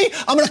cut me,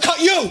 I'm going to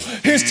cut you.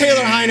 Here's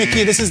Taylor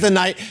Heineke. This is the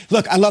night.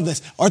 Look, I love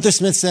this. Arthur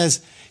Smith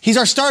says he's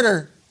our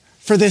starter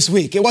for this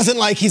week. It wasn't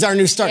like he's our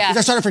new starter. He's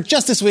our starter for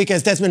just this week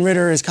as Desmond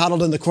Ridder is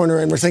coddled in the corner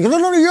and we're saying,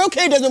 no, you're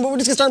okay, Desmond, but we're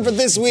just going to start him for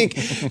this week.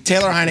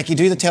 Taylor Heineke,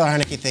 do the Taylor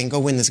Heineke thing. Go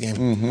win this game.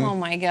 Oh,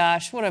 my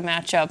gosh. What a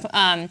matchup.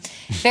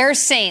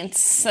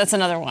 Bears-Saints, that's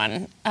another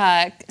one.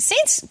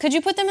 Saints, could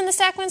you put them in the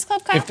Stack Wins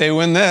Club, Kyle? If they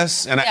win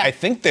this, and I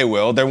think they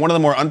will, they're one of the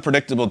more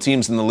unpredictable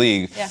teams in the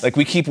league. Yeah. Like,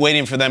 we keep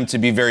waiting for them to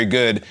be very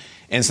good.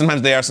 And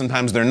sometimes they are,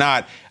 sometimes they're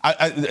not.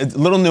 A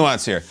little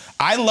nuance here.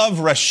 I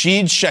love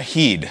Rashid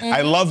Shaheed.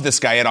 I love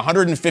this guy. He had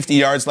 150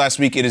 yards last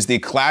week. It is the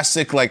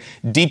classic, like,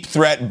 deep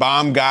threat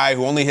bomb guy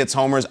who only hits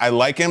homers. I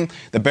like him.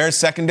 The Bears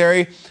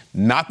secondary,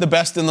 not the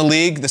best in the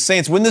league. The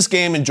Saints win this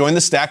game and join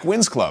the Stack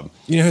Wins Club.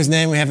 You know whose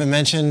name we haven't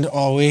mentioned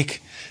all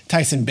week?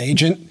 Tyson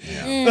Bagent.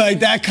 Like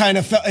that kind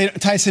of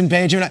Tyson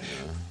Bagent.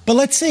 But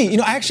let's see. You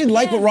know, I actually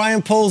like what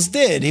Ryan Poles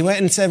did. He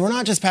went and said, we're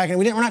not just packing.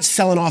 We're not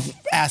selling off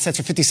assets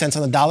for 50 cents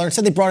on the dollar.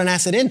 Instead, they brought an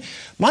asset in.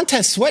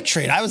 Montez Sweat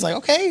trade. I was like,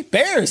 okay,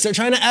 Bears. They're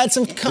trying to add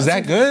some. Is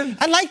that good?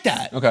 I like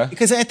that. Okay.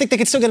 Because I think they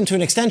could still get him to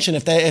an extension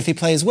if he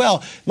plays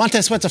well.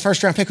 Montez Sweat's a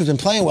first-round pick who's been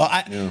playing well.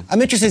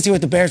 I'm interested to see what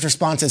the Bears'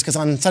 response is because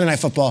on Sunday Night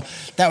Football,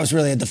 that was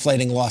really a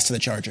deflating loss to the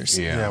Chargers.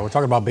 Yeah, we're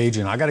talking about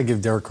Bagent. I got to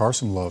give Derek Carr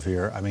some love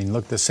here. I mean,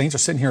 look, the Saints are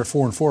sitting here at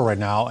 4-4 right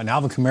now, and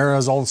Alvin Kamara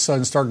is all of a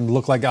sudden starting to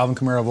look like Alvin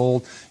Kamara of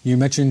old. You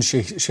mentioned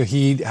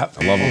Shaheed.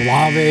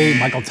 Olave,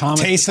 Michael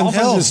Thomas. Taysom the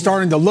Hill offense is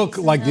starting to look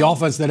like the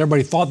offense that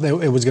everybody thought that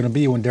it was going to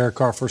be when Derek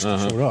Carr first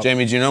showed up.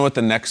 Jamie, do you know what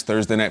the next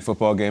Thursday Night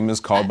Football game is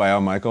called by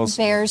Al Michaels?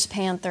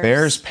 Bears-Panthers.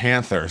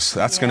 Bears-Panthers.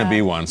 That's going to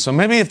be one. So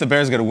maybe if the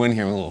Bears get a win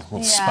here, a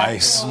little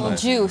spice. A little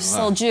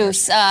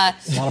juice.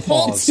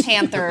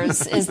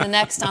 Colts-Panthers is the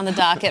next on the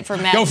docket for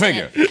Matt. Go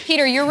figure.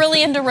 Peter, you're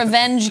really into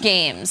revenge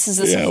games. Is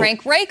this a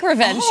Frank Reich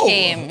revenge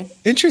game?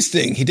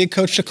 Interesting. He did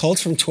coach the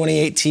Colts from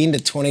 2018 to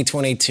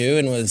 2022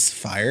 and was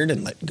fired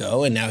and let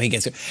go, and now he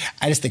gets.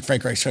 I just think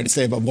Frank Reich's trying to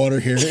stay above water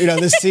here.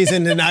 This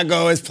season did not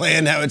go as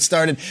planned how it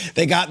started.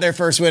 They got their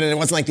first win, and it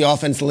wasn't like the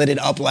offense lit it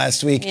up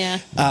last week. Yeah.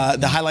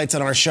 The highlights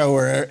on our show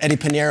were Eddie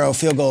Pinheiro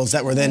field goals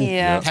that were then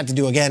had to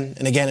do again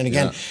and again and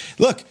again.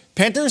 Yeah. Look,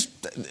 Panthers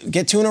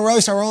get 2 in a row,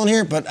 start rolling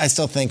here, but I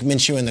still think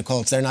Minshew and the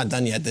Colts, they're not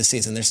done yet this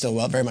season. They're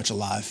still very much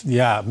alive.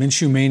 Yeah,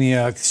 Minshew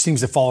mania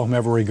seems to follow him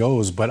everywhere he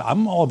goes, but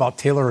I'm all about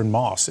Taylor and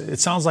Moss. It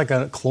sounds like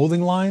a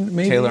clothing line,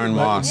 maybe. Taylor and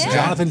Moss. Yeah.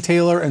 Jonathan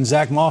Taylor and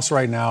Zach Moss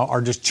right now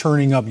are just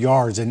churning up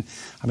yards, and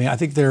I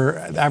think they're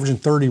averaging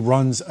 30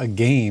 runs a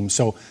game,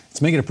 so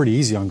it's making it pretty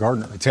easy on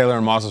Gardner. Taylor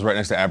and Moss is right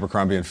next to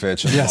Abercrombie and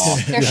Fitch.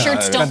 Yes. Their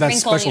shirts don't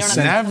wrinkle.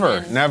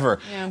 Never.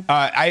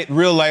 Yeah.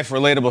 Real life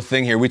relatable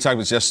thing here. We talked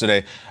about this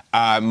yesterday.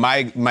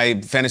 My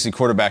fantasy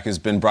quarterback has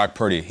been Brock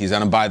Purdy. He's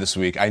on a bye this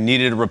week. I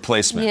needed a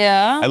replacement.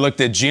 Yeah. I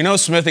looked at Geno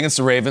Smith against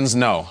the Ravens.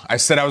 No. I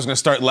said I was going to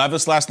start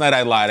Levis last night.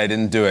 I lied. I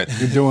didn't do it.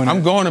 You're doing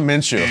I'm going to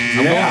Minshew.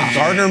 I'm going to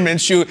Gardner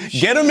Minshew.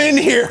 Get him in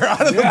here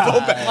out of the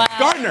bullpen. Wow.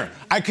 Gardner.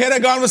 I could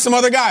have gone with some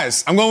other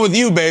guys. I'm going with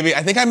you, baby.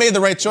 I think I made the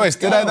right choice.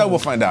 Did I, though? We'll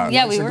find out.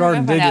 Yeah, we were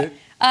going to find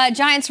out.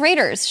 Giants,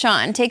 Raiders.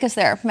 Sean, take us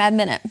there. Mad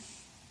Minute.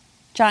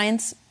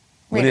 Giants,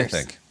 Raiders. What do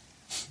you think?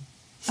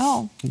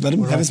 Oh. Let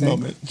him have his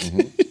moment.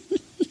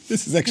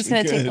 This is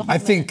actually good. I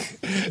think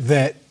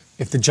that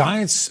if the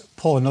Giants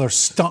pull another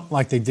stunt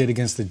like they did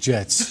against the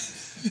Jets,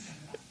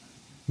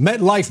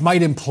 MetLife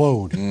might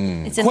implode.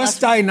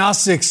 Quest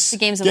Diagnostics. The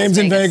game's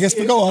in Vegas,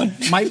 but go on.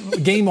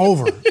 Game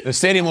over. The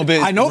stadium will be.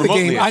 I know the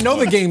game. I know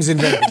the game's in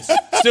Vegas.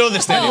 Still the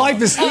stadium.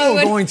 MetLife is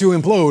still going to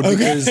implode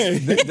because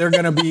there's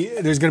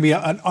going to be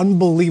an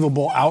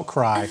unbelievable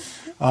outcry.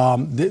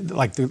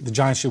 The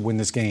Giants should win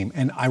this game.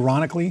 And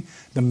ironically,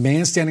 the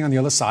man standing on the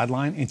other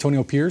sideline,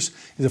 Antonio Pierce,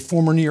 is a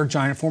former New York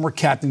Giant, former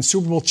captain,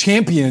 Super Bowl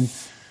champion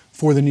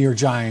for the New York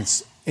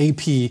Giants.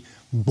 AP,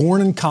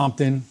 born in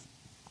Compton,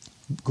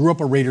 grew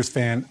up a Raiders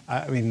fan.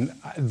 I mean,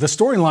 the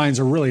storylines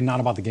are really not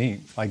about the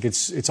game. Like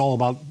it's all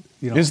about.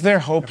 Is there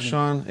hope,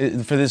 Sean,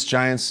 for this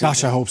Giants season?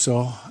 Gosh, I hope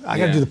so. I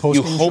got to do the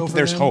post-game show. You hope for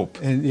there's them. hope.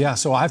 And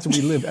so I have to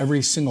relive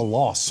every single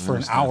loss for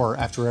an hour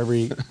after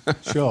every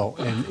show,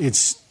 and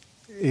it's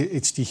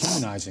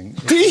dehumanizing.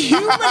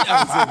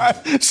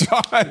 Dehumanizing?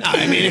 Sean. No,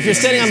 I mean, if you're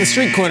standing on the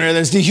street corner,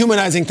 there's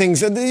dehumanizing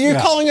things.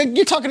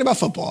 You're talking about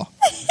football.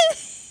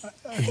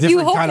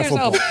 Different kind of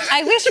football. Hope.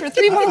 I wish for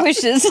 3 more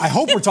wishes. I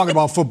hope we're talking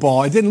about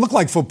football. It didn't look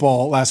like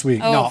football last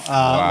week. Oh. No,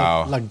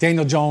 wow. like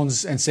Daniel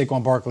Jones and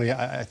Saquon Barkley.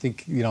 I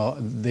think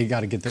they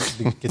got to get this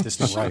thing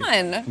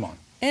right. Come on.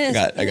 I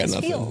got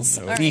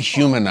nothing.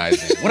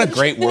 Dehumanizing. What a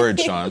great word,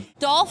 Sean.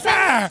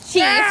 Dolphins,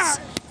 Chiefs.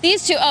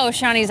 These two,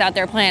 Shawnee's out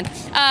there playing.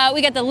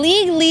 We got the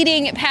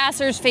league-leading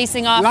passers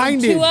facing off.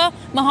 Tua,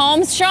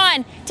 Mahomes.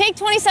 Sean, take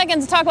 20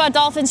 seconds to talk about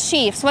Dolphins,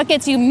 Chiefs. What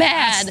gets you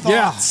mad?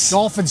 Yeah,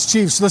 Dolphins,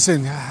 Chiefs.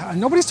 Listen,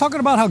 nobody's talking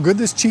about how good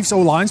this Chiefs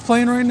O-line's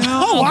playing right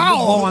now. Oh,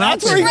 wow.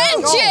 That's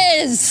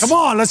trenches. Come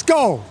on, let's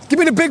go. Give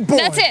me the big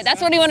boys. That's it.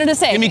 That's what he wanted to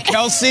say. Give me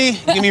Kelsey.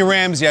 Give me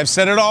Ramsey. I've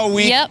said it all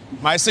week. Yep.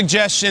 My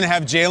suggestion,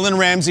 have Jalen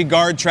Ramsey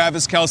guard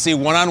Travis Kelsey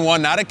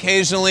one-on-one, not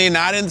occasionally,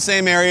 not in the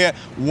same area,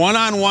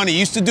 one-on-one. He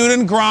used to do it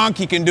in Gronk.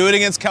 He can do it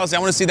against Kelsey. I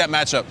want to see that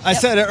matchup. I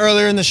said it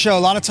earlier in the show. A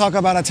lot of talk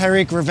about a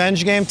Tyreek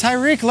revenge game.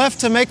 Tyreek left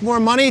to make more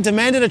money,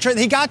 demanded a trade.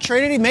 He got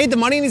traded. He made the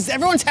money, and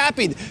everyone's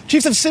happy. The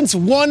Chiefs have since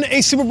won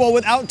a Super Bowl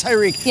without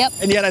Tyreek. Yep.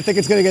 And yet I think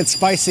it's going to get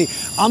spicy.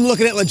 I'm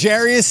looking at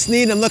L'Jarius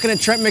Sneed. I'm looking at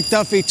Trent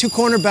McDuffie, 2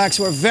 cornerbacks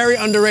who are very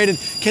underrated.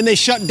 Can they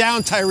shut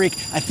down Tyreek?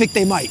 I think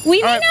they might.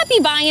 We may not be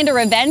buying into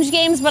revenge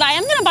games, but I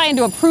am going to buy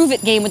into a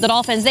prove-it game with the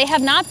Dolphins. They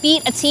have not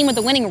beat a team with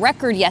a winning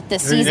record yet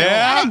this season.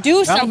 Yeah. Got to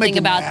do something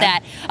about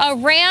that.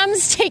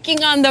 Rams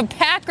taking on the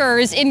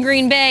Packers in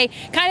Green Bay.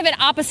 Kind of an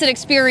opposite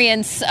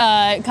experience,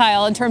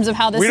 Kyle, in terms of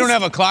how this We don't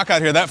have a clock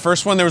out here. That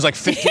first one, there was like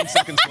 15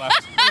 seconds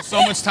left. There's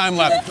so much time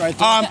left.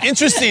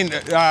 Interesting.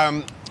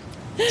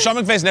 Sean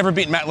McVay's never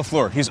beaten Matt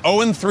LaFleur. He's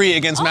 0-3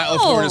 against Matt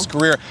LaFleur in his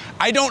career.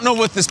 I don't know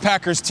what this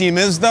Packers team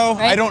is, though.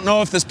 Right. I don't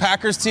know if this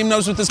Packers team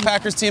knows what this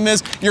Packers team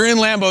is. You're in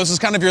Lambeau. This is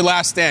kind of your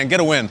last stand. Get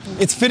a win.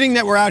 It's fitting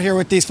that we're out here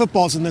with these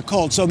footballs in the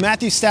cold. So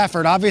Matthew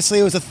Stafford, obviously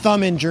it was a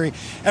thumb injury.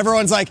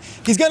 Everyone's like,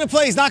 he's going to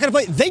play, he's not going to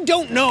play. They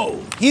don't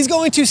know. He's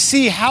going to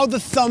see how the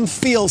thumb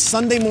feels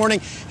Sunday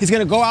morning. He's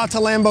going to go out to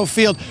Lambeau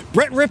Field.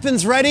 Brett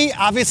Rippon's ready.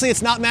 Obviously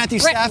it's not Matthew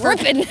Stafford.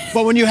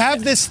 But when you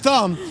have this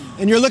thumb,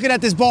 and you're looking at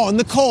this ball in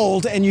the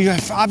cold, and you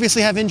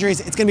obviously have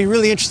injuries, it's going to be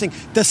really interesting.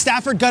 Does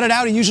Stafford gut it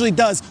out? He usually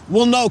does.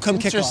 We'll know come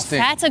kickoff.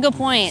 That's a good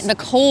point. The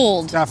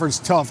cold. Stafford's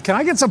tough. Can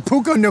I get some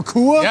Puka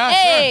Nacua? Yeah,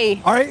 hey.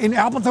 Sure. All right, in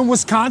Appleton,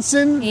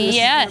 Wisconsin.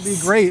 Yes. This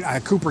is going to be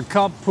great. Cooper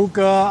Kupp,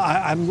 Puka.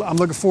 I'm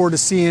looking forward to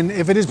seeing.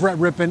 If it is Brett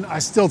Rippon, I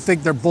still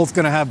think they're both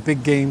going to have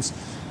big games.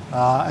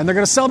 And they're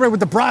going to celebrate with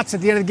the brats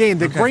at the end of the game.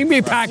 The Green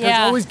Bay Packers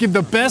always give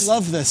the best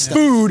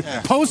food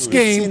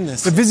post-game.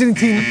 The visiting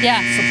team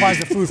supplies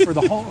the food for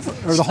the home.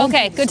 Or the home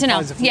okay, good to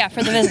know. Yeah,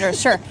 for the visitors,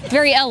 sure.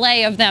 Very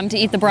LA of them to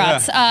eat the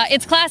brats.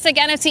 It's classic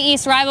NFC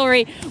East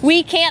rivalry.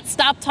 We can't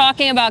stop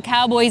talking about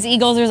Cowboys,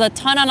 Eagles. There's a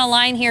ton on a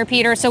line here,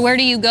 Peter. So where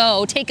do you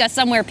go? Take us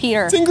somewhere,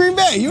 Peter. It's in Green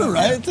Bay. You were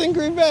right. It's in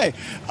Green Bay.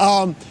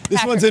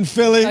 This one's in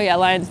Philly. Oh, yeah,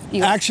 Lions.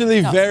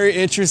 Actually, very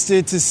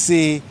interested to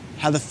see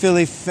how the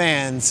Philly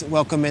fans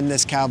welcome in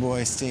this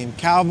Cowboys team.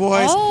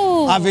 Cowboys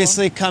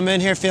obviously come in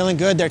here feeling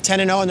good. They're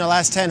 10-0 in their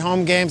last 10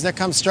 home games. They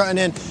come strutting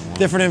in,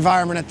 different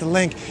environment at the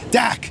Link.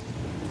 Dak,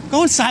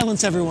 go and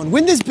silence everyone.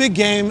 Win this big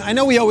game. I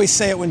know we always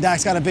say it when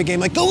Dak's got a big game.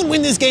 Like, go and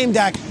win this game,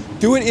 Dak.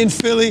 Do it in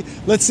Philly.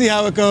 Let's see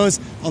how it goes.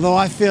 Although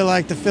I feel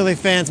like the Philly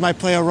fans might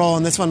play a role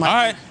in this one. All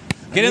right.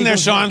 Get in there,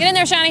 Sean. Get in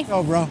there, Shawnee.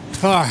 Go, bro.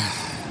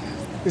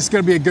 This is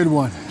going to be a good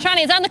one.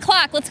 Shawnee, it's on the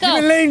clock. Let's go.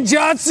 Give me Lane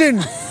Johnson.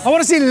 I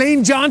want to see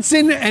Lane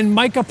Johnson and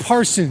Micah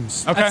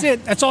Parsons. Okay. That's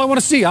it. That's all I want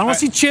to see. I don't want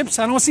to see chips.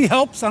 I don't want to see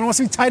helps. I don't want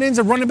to see tight ends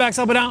or running backs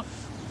up and out.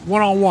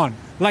 One-on-one.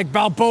 Like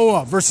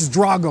Balboa versus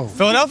Drago.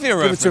 Philadelphia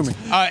reference. Give it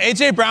to me.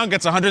 A.J. Brown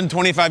gets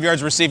 125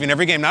 yards receiving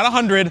every game. Not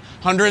 100,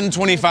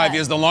 125. He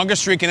has the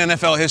longest streak in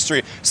NFL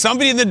history.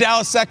 Somebody in the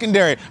Dallas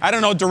secondary, I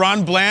don't know,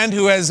 Deron Bland,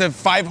 who has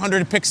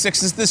 500 pick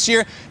sixes this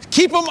year.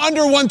 Keep him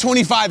under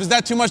 125. Is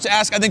that too much to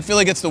ask? I think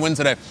Philly gets the win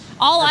today.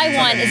 All I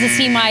want is to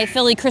see my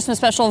Philly Christmas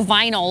special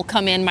vinyl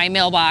come in my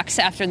mailbox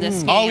after this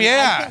game. Oh,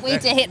 yeah. I can't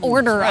wait to hit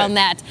order on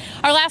that.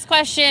 Our last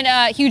question,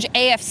 huge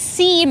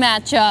AFC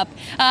matchup.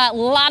 A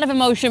lot of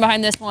emotion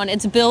behind this one.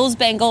 It's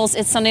Bills-Bengals.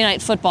 It's Sunday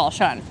Night Football,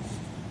 Sean.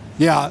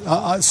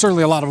 Yeah,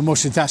 certainly a lot of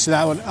emotion attached to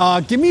that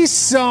one. Give me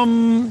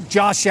some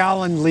Josh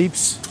Allen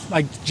leaps.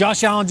 Like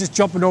Josh Allen just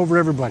jumping over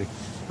everybody.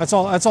 That's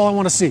all I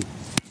want to see.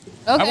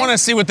 Okay. I want to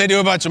see what they do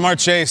about Jamar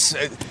Chase.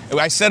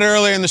 I said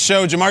earlier in the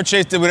show, Jamar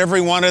Chase did whatever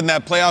he wanted in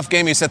that playoff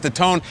game. He set the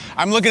tone.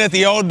 I'm looking at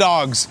the old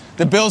dogs,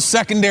 the Bills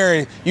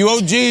secondary. You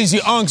OGs, you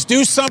unks,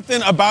 do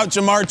something about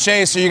Jamar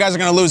Chase or you guys are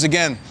going to lose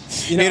again.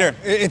 Peter.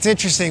 It's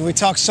interesting. We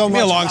talk so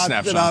much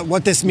about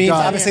what this means.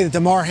 Obviously, the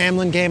DeMar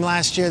Hamlin game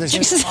last year, there's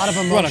just a lot of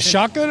emotion. What, a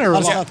shotgun or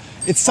a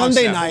It's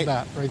Sunday night,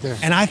 right there.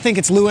 And I think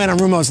it's Lou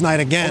Anarumo's night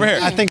again. Over here.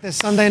 I think this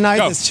Sunday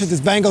night, this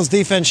Bengals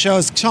defense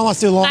shows. Sean wants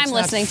to do long I'm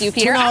snaps. listening to you,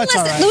 Peter. No, I'm it's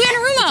all listening. right. Lou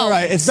Anarumo. It's all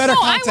right. It's better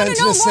content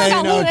to just say,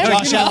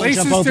 Josh Allen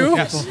jump over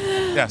people.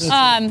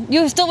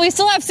 Yes. We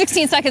still have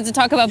 16 seconds to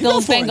talk about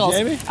Bills Bengals.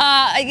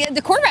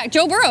 The quarterback,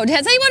 Joe Burrow.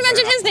 Has anyone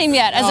mentioned his name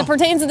yet as it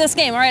pertains to this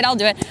game? All right, I'll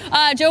do it.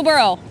 Joe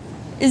Burrow.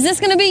 Is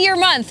this going to be your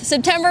month?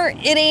 September,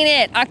 it ain't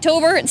it.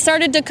 October, it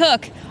started to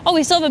cook. Oh,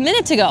 we still have a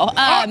minute to go.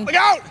 Look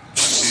out!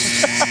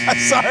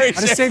 Sorry, I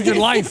just saved your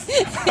life.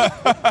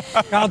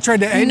 Kyle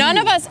tried to end None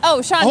you. of us.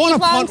 Oh, Sean, he's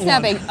long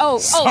snapping.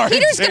 Sorry,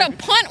 Peter's Jay. going to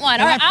punt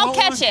one. All right, I'll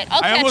catch it.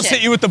 I almost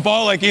hit you with the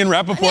ball like Ian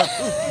Rappaport.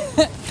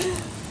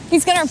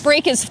 He's going to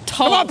break his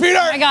toe. Come on, Peter.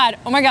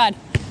 Oh, my God.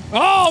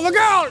 Oh, look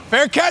out!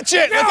 Fair catch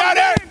it. Look out,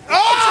 Eric.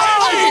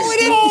 Oh, we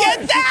didn't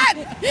get that.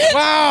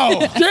 Wow.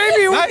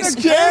 Jamie, nice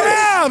catch.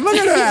 Yeah, look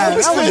at that. That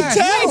was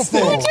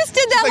fantastic. Who just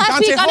did that Like last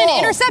week Dante on Hall.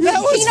 an interception?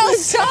 That was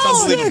Geno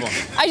unbelievable.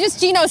 Stone. I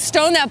just Geno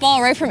Stone that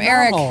ball right from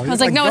Eric. I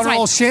was like, no, it's fine.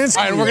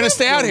 All right, we're going to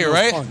stay out here,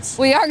 right?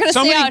 We are going to stay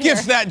Somebody out here.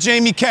 gift that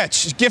Jamie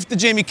catch. Gift the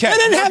Jamie catch.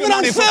 They didn't have it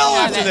on Money for film.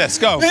 After this,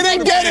 go. They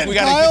didn't get it, We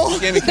got to Kyle.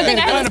 gift the Jamie Good thing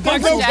catch. I had a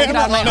puffer jacket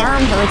on. My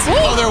arm hurts.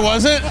 Oh, there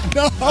wasn't?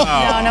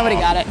 No, nobody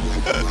got it.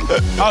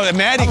 Oh,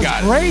 Maddie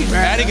got it. Great, man.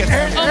 Maddie gets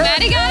it. Oh,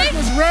 Maddie got it? Eric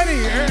was ready.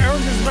 Eric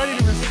was ready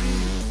to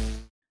receive.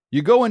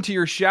 You go into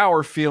your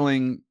shower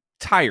feeling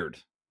tired,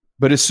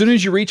 but as soon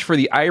as you reach for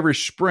the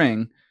Irish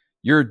Spring,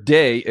 your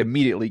day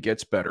immediately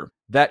gets better.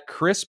 That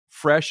crisp,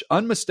 fresh,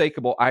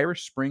 unmistakable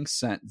Irish Spring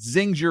scent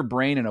zings your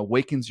brain and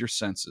awakens your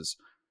senses.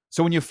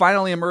 So when you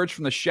finally emerge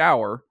from the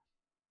shower,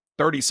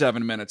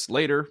 37 minutes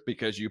later,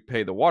 because you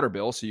pay the water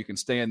bill so you can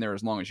stay in there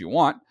as long as you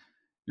want,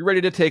 you're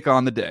ready to take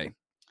on the day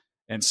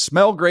and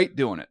smell great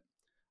doing it.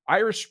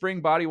 Irish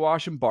Spring Body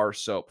Wash and Bar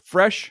Soap.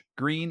 Fresh,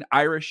 green,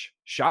 Irish.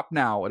 Shop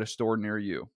now at a store near you.